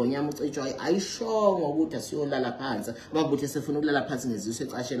leshingonyama ucetshwayo ayishongo ukuthi asiyolala phansi amabutho esefuna ukulala phansi ngeziso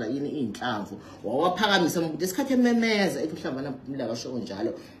ecashela yini inhlamvu wawaphakamisa amabutho esikhathi ememeza ethi uhlamvana bhula umlilo akashongo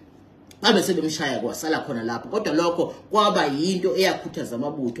njalo babe sebemshaya kwasala khona lapho kodwa lokho kwaba yinto eyakhuthaza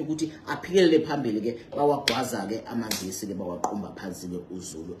amabutho ukuthi aphikelele phambili ke bawagwaza ke amangisi ke bawaqhumba phansi ke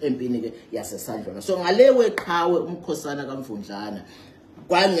uZulu empini ke yasesandlwana so ngalewe qhawe umkhosana kaMvundlana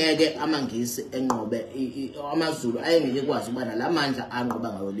kwangeke amangisi enqobe amaZulu ayengeke kwazi ukuba nalamandla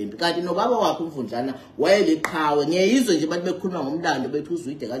anqoba ngayo lempi kanti nobaba wakhe uMvundlana wayeliqhawe ngiyizwe nje bathi bekhuluma ngomlando bethi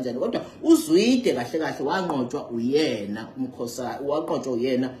uZwide kanjani kodwa uZwide kahle kahle wanqotshwa uyena umkhosana waqotshwa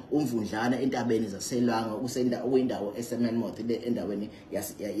uyena uMvundlana entabeni zaselanga okuyindawo eseManmouth le endaweni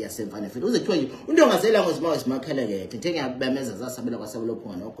yaseMfanefile uze kuthiwa nje uNtongazelango zimawe zimakhelekethe njengeyabemeza zasabela kwasabela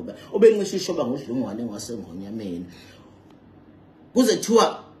phungana ogqoba obencisha ishoba ngudlungwane ngwasengonyameni kuze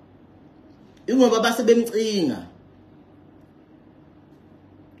kuthiwa ingoba base bemcinga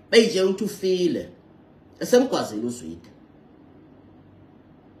beyitshela ukuthi ufile esemgwazela uZwide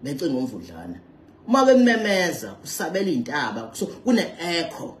becinga uMvundlana uma bememeza kusabela intaba so kune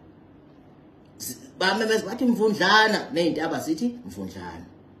echo bamemeza bathi Mvundlana nezintaba zithi Mvundlana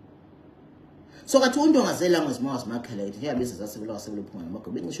so kathi uNtongazelango zimawe zimakhelekethe njengabiza zasabela kwasabela phungana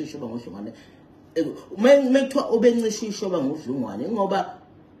amagqoba bencisha ishoba ngudlungwane mekuthiwa obencisha ishoba ngudlungwane ngoba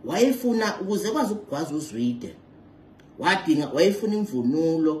wayefuna ukuze kwazi ukugwaza uZwide wayefuna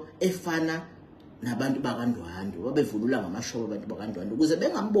imvunulo efana nabantu bakandwandwe babevunula ngamashoba abantu bakandwandwe ukuze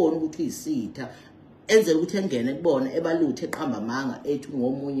bengamboni ukuthi uyisitha enzela ukuthi engene kubona ebaluthe eqamba amanga ethi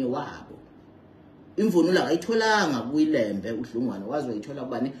ngomunye wabo imvunulo akayitholanga kuyilembe uDlungwane wazi wayithola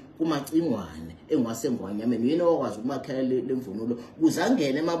kubani kumacingwane engwasengwanyameni yena wakwazi ukumakhela lemvunulo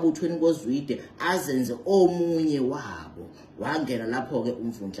kuzangena emabuthweni koZwide azenze omunye wabo wangena lapho ke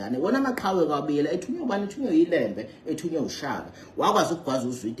uMvundlana wona amaqhawe kwabiyela ethunywe ubani ethunywe yilembe ethunywe uShaka wakwazi ukugwaza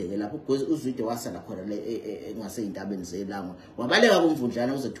uZwide ke lapho uZwide wasala khona engaseyintabeni zelango wabaleka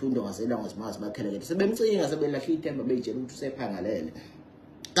kuMvundlana uze thundo ngaselango zimazi bakhelekethe sebemcinga sebelahla ithemba beyitshela ukuthi usephangalele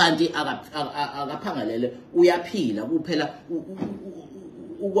kanti akaphangalele uyaphila kuphela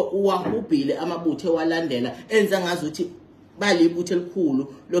uwahubhile amabutho walandela enza ngazi ukuthi balibutho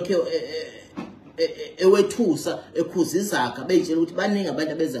elikhulu lokho ewethusa ekhuzizaka beyitshela ukuthi baningi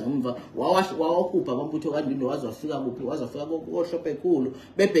abantu abeza ngemva wawahubha amabutho kandulo wazofika kuphi wazofika kohlophe ekhulu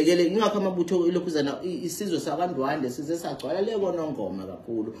bebhekele ingakho amabutho ilokhuzana isizwe sakandwande size sagcwala leko nongoma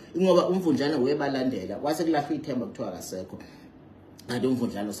kakhulu ingoba uMvundlana webalandela kwase kulahla ithemba kuthiwa akasekho kanti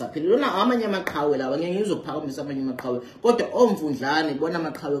uMvundlana usaphila lona amanye amaqhawe lawa ngeke ngizokuphakamisa amanye amaqhawe kodwa oMvundlana ibona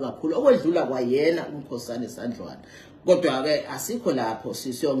amaqhawe kakhulu okwedlula kwayena umkhosana esandlwana kodwa ke asikho lapho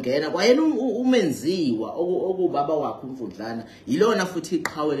sisiyongena kwayena umenziwa okubaba wakhe uMvundlana yilona futhi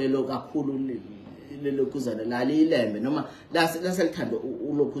iqhawe lelo kakhulu lelokuzana lali ilembe noma laselithando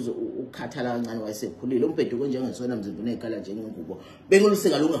ulokhuzo ukhathala kancane wayesekhulile umbhedu njengesona mzimba nezikhala njengengubo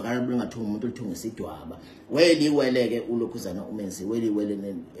bengulusika lungakanani bengathunga umuntu olithunga isidwaba weliweleke ulokhuzana umenzi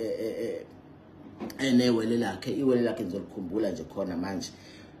weliwele enewele lakhe iwele lakhe ngizolikhumbula nje khona manje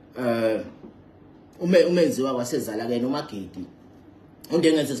umenziwa kwasezala ke nomagidi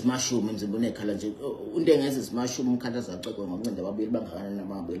undengeze simashumi emzimba nezikhala nje undengeze simashumi umkhathaza acekwe ngomncinde ababili bangakanani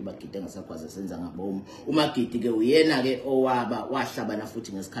namabili bagide ngasakwazi senza ngabomu umagidi ke uyena ke owaba wahlabana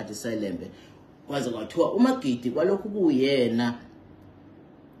futhi ngesikhathi selembe kwaze kwathiwa umagidi kwalokhu kuyena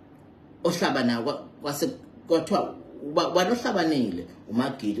ohlabana kwase kwathiwa banohlabanile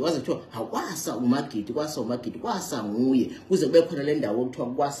umagidi waze kuthiwa hakwasa umagidi kwasa nguye kuze kube khona le ndawo okuthiwa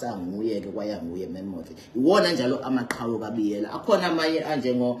kwasa nguye ke kwaya nguye Manmouth iwona njalo amaqhawe kabiyela akhona amanye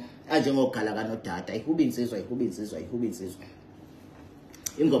anjengogala kanodada ihuba insizwa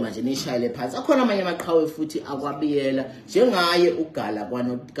ingoma nje nishayile phansi akhona amanye amaqhawe futhi akwabiyela njengaye ugala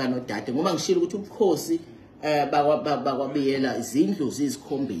kanodada ngoba ngishilo ukuthi ubukhosi bakwabiyela izindlu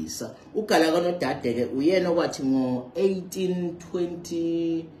zisikhombisa. Ugala kaNodade ke uyena okwathi ngo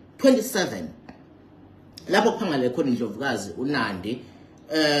 1827 lapho kuphangale khona indlovukazi uNandi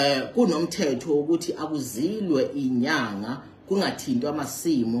kunomthetho ukuthi akuzilwe inyanga kungathintwa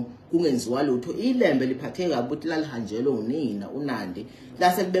amasimo kungenziwa lutho. Ilembe liphatheka ukuthi lalihanjelwe unina uNandi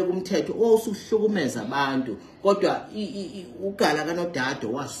lase libeka umthetho osuhlukumeza abantu, kodwa ugala kaNodade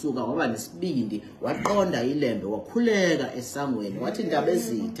wasuka waba nesibindi waqonda ilembe wakhuleka esangweni wathi indaba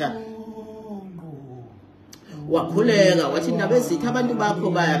ezitha wakhuleka wathi indaba ezitha abantu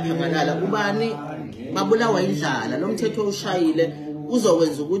bakho bayaphangalala ubani babulawa indlala. Lo mthetho ushayile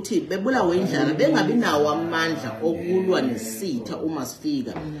uzokwenza ukuthi bebulawa indlala bengabi nawo amandla okulwa nesitha uma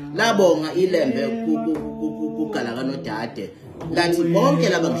sifika. Labonga ilembe kugala kaNodade lathi bonke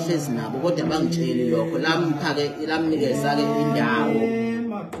laba ngihlezi nabo kodwa bangitsheli lokho, lamnikeza ke indawo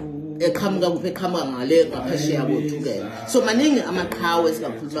eqhamuka ngale ngaphesheya kothukela. So maningi amaqhawe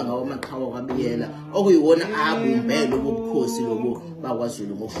esikakhuluma ngawo amaqhawe kabiyela okuyiwona abumbele ubukhosi lobo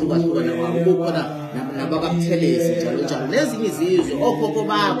bakwaZulu ngokuhlukahlukana kwabo. Kukhona nabakabuthelezi njalo njalo nezinye izizwe okhokho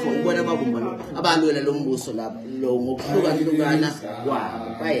bakho ubona babumba lo abalwela lo mbuso lapho lo ngokuhlukahlukana kwabo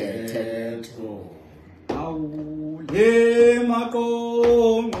bayethe awule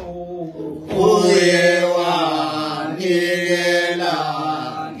maqono uye wanikela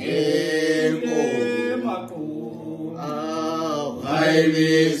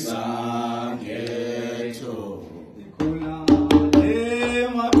Ayibiza ngetho ikhula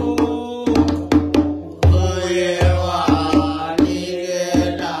emaqono uye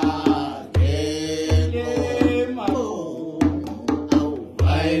wanikela ngetho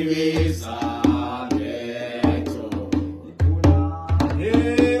ayibiza ngetho ikhula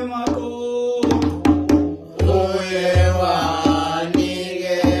emaqono uye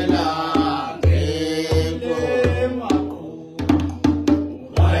wanikela ngetho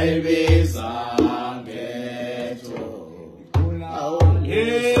ayibiza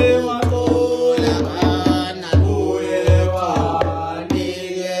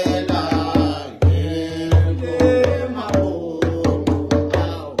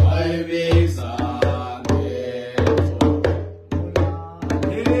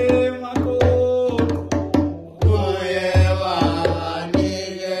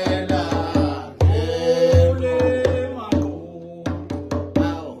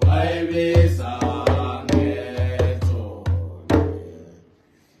ngetho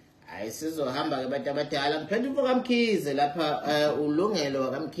sizohamba ke abantu abadala. Ngiphethe uMkhize lapha ulungelo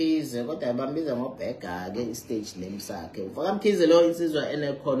wakamkhize kodwa bambiza ngobhega ke istage name sakhe. uMkhize lo insizwa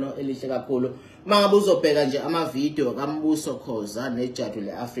enekhono elihle kakhulu. Mangabe uzobheka nje ama video kaMbuso Khoza nejadu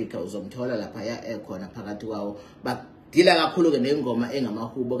leAfrica uzomthola lapha ya ekhona phakathi kwawo. Badila kakhulu ke nengoma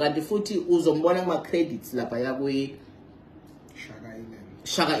engamahubo kanti futhi uzombona kuma credits lapha ya kwi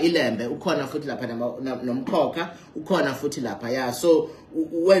Shaka Ilembe ukhona futhi lapha nomkhokha ukhona futhi lapha ya. So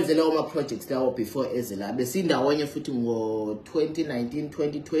wenze lawo ma projects lawo before ezela besindawonye futhi ngo 2019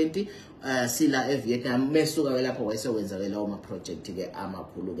 2020 sila eVietnam mesuka ke lapho wayesewenza ke lawo ma project ke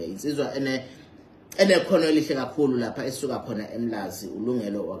amakhulu ke insizwa enekhono elihle kakhulu lapha esuka khona eMlazi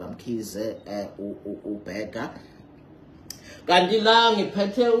ulungelo wakamkhize ubheka. Kanti la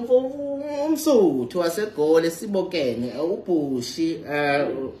ngiphethe umsuthu waseGoli Sibokene uBhushi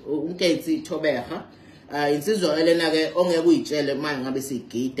uNketsi Thobeha insizwa elena ke ongeke uyitshele manje ngabe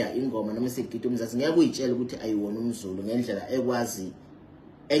sigida ingoma noma sigida umzazi ngeke uyitshele ukuthi ayiwona umZulu ngendlela ekwazi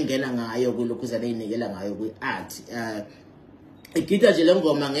engena ngayo kulokhu zaneyinikela ngayo kwiart igida nje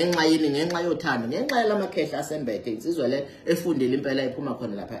lengoma ngenxa yini ngenxa yothando ngenxa lamakhehla asembethe insizwa le efundile impela iphuma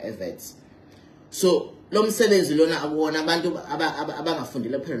khona lapha eVets. So lo msebenzi lona akuwona abantu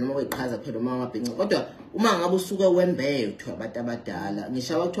abangafundile phela noma kweqhaza phela noma amabhinqa kodwa uma ngabe usuke wembethwa abantu abadala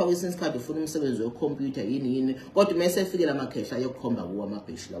ngisho wakuthiwa kwesinye isikhathi ufuna umsebenzi wecomputer yini kodwa mase efikela amakhehla yokukhomba kuwa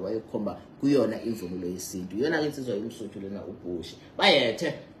amabhishi lawa yokukhomba kuyona imvunulo yesintu yona ke insizwa yomsuthu lena uBhushi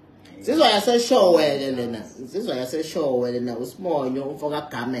bayethe insizwa yaseshowele lena insizwa yaseshowele lena uSimonyo umfoka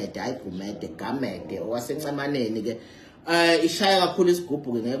Gamede ayigumede Gamede owasencemaneni ke ishaya kakhulu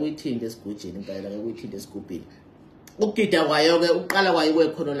isigubhu ke ngeke uyithinte esigujini impela ngeke uyithinte esigubhini. Ukugida kwayo ke uqala kwayo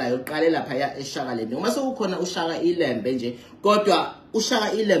kwekhono layo uqale lapha ya eShakaleni uma sekukhona uShaka Ilembe nje kodwa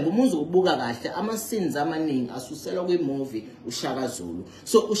uShaka Ilembe umuzi ubuka kahle ama scenes amaningi asuselwa kwimovie uShaka Zulu.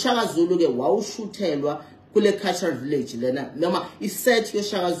 So uShaka Zulu ke wawushuthelwa kule cultural village lena noma iset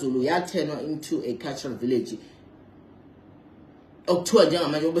yoShaka Zulu yathenwa into a cultural village okuthiwa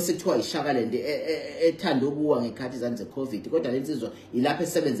njengamanje bese kuthiwa iShakaland ethanda ukuwa ngekhathi zanze COVID kodwa lensizwa ilapha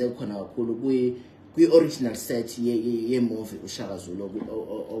esebenze khona kakhulu kwi-original set ye-movie uShaka Zulu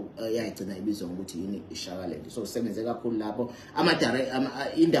yayigcina ibizwa ngokuthi yini iShakaland. So sebenze kakhulu lapho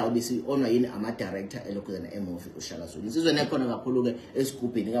indawo bisi-onwa yini ama-director elokhuzana e-movie uShaka Zulu. Insizwe nekhona kakhulu-ke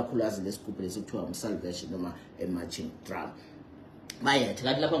esigubhini, kakhulukazi lesigubhi lesikuthiwa umsalvation noma a-marching drum. Bayethe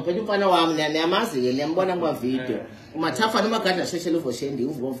kanti lapha ngiphethe umfana wami niyamazi-ke, niyambona kwa-video umathafa noma gadla sheshele uvoshendi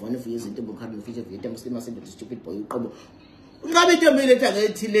uvuvomvone uvuye izinto ebukhari nofishe vita muslima sendoda stupid boy uqobo ungabe intombi ethi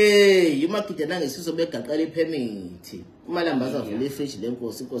angethile umagida nangesizo begaqela ipermit umalambaza avule ifridge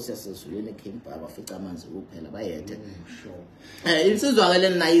lenkosi inkosi yasezulwini ekhempa abafica amanzi kuphela. Bayethe insizwa ke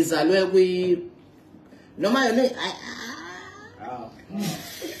lena izalwe kwi noma yona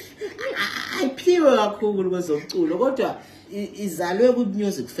ayiphiwe kakhulu kwezomculo kodwa izalwe ku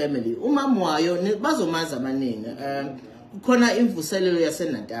music family. Umama wayo bazomaza abaningi, kukhona imvuselelo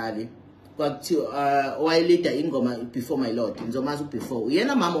yaseNatali kwakuthiwa wayelida ingoma Before My Lord, ngizomazi Before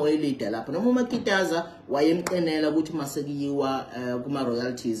uyena mama wayelida lapho noma uMakitaza wayemqenela ukuthi masekuyiwa kuma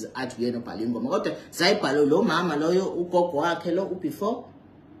royalties athi uyena ubhala ingoma kodwa zayibhalo lo mama loyo ugogo wakhe lo uBefore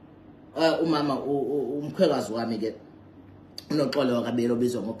umama umkhwekazi wami ke unoxolo wakabelo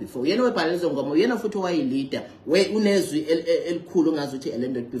bizwa ngoBefore yena webhala lezo ngoma uyena futhi wayilida unezwi elikhulu ngazi ukuthi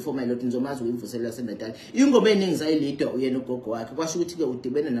elended Before My Lord ngizomazi uyimvuselelo yaseNatali ingoma eningi zayilida uyena ugogo wakhe kwasho ukuthi ke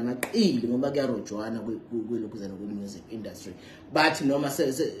udibene namaqili ngoba kuyarojwana kwelokhuzana kwe-music industry but noma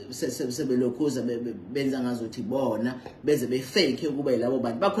sebelokhuza benza ngazi ukuthi bona beze befake ukuba yilabo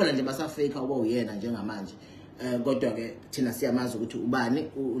bantu bakhona nje basafake uba uyena njengamanje kodwa ke thina siyamazi ukuthi ubani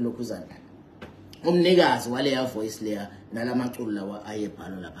ulokhuzana umnikazi waleya voice leya nalamaculo lawa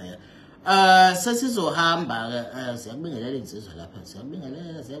ayebhalo lapha. Sesizohamba siyakubingelela insizwa lapha,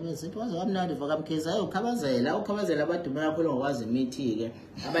 siyakubingelela siyabenza into wazikamnandi vakamkhiza ayokhabazela ukhabazela abadume kakhulu ngokwazi imithi ke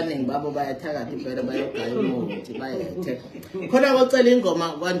abaningi babo bayathakatha impela bayogaya umuthi bayethe khona bocela ingoma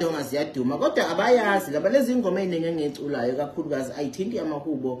kwandonga ziyaduma kodwa abayazi laba lezi ingoma eziningi engiculayo kakhulukazi ayithinti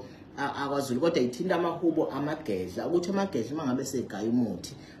amahubo akwaZulu kodwa ithinta amahubo amagedla ukuthi amagedla mangabe segaya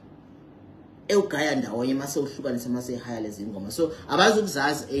umuthi ewugaya ndawonye mase uhlukanise mase ehaya lezi ingoma so abazi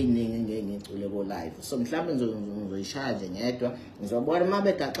ukuzazi eziningi ngicule ko live so mhlawumbe ngizoyishaya nje ngedwa ngizobona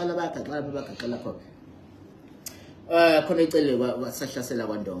mabegaxela bagaqela khona khona icele kwasahlasela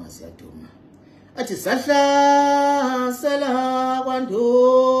kwandonga siyaduma athi sahlasela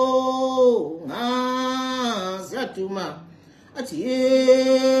kwandonga siyaduma athi ye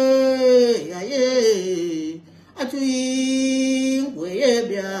athi ingwe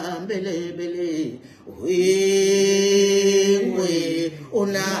yebyambelebele ingwe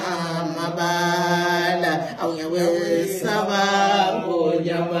unamabala awuyawesaba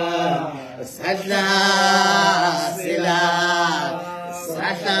ngonyama sahlasela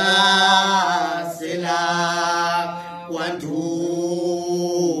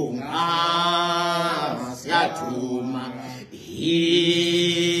kwandunga siyaduma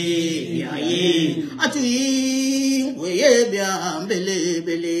athi ingwe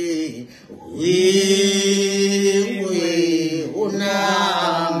yebyambelebele ingwe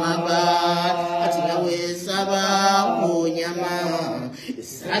unamabala athi nawesaba ngonyama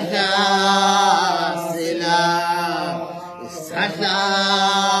sahlasela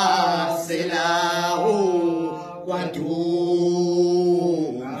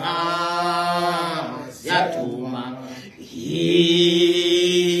kwandunga siyaduma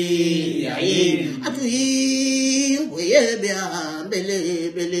athi ingwe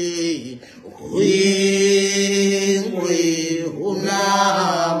yebyambelebele ingwe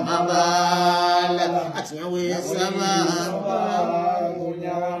unamabala athi nawesaba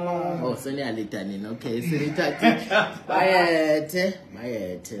seniyalitanini okay silithathi bayethe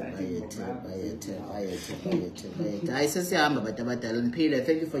hayi sesihamba bantu abadala niphile.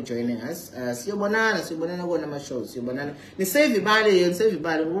 Thank you for joining us. Siyobonana kona ama-shows siyobonana nisave imali yenu save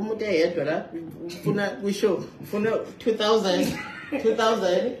imali ngoba umuntu eyedwa la ufuna kwi-show ufuna 2000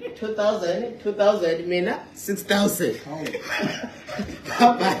 mina 6000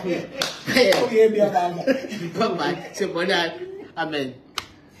 bye siyobonana amen.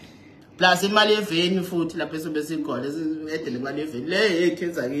 Plus imali yeveni futhi lapha esobe sikhona edele imali yeveni le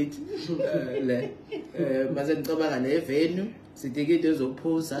ekhenza kithi le mase ngicabanga neveni sidinga into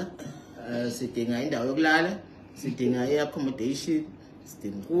ezokuphuza sidinga indawo yokulala sidinga i-accommodation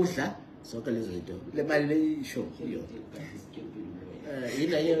sidinga ukudla zonke lezo zinto le mali le show iyo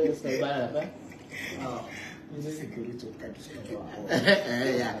yina yena sayibala lapha security ukati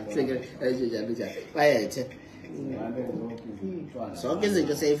yeah security bayethe zonke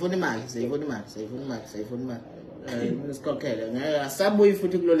izinto siyayifuna imali Nisikhokhele ngeke asabuyi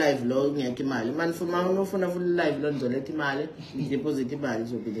futhi kulo live lo ngeke imali manje ufuna futhi live lo nizoletha imali deposit imali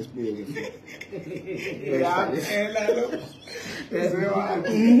izobile isibuye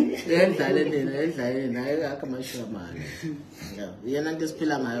ke endlaleni naye akha amashiya mali yena into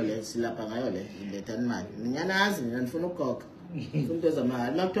esiphila ngayo le silapha ngayo le iletha imali ngiyanazi mina ngifuna ukukhokha ngifuna into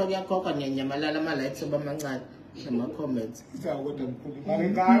zamali makuthiwa kuyakhokha ngiyanyamalala ama-likes abamancane nama-comments 6,000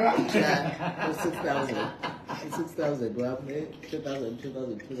 wami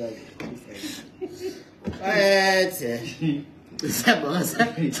 2,000 ayethe siyabonga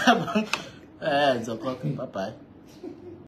ngizokhokha bye bye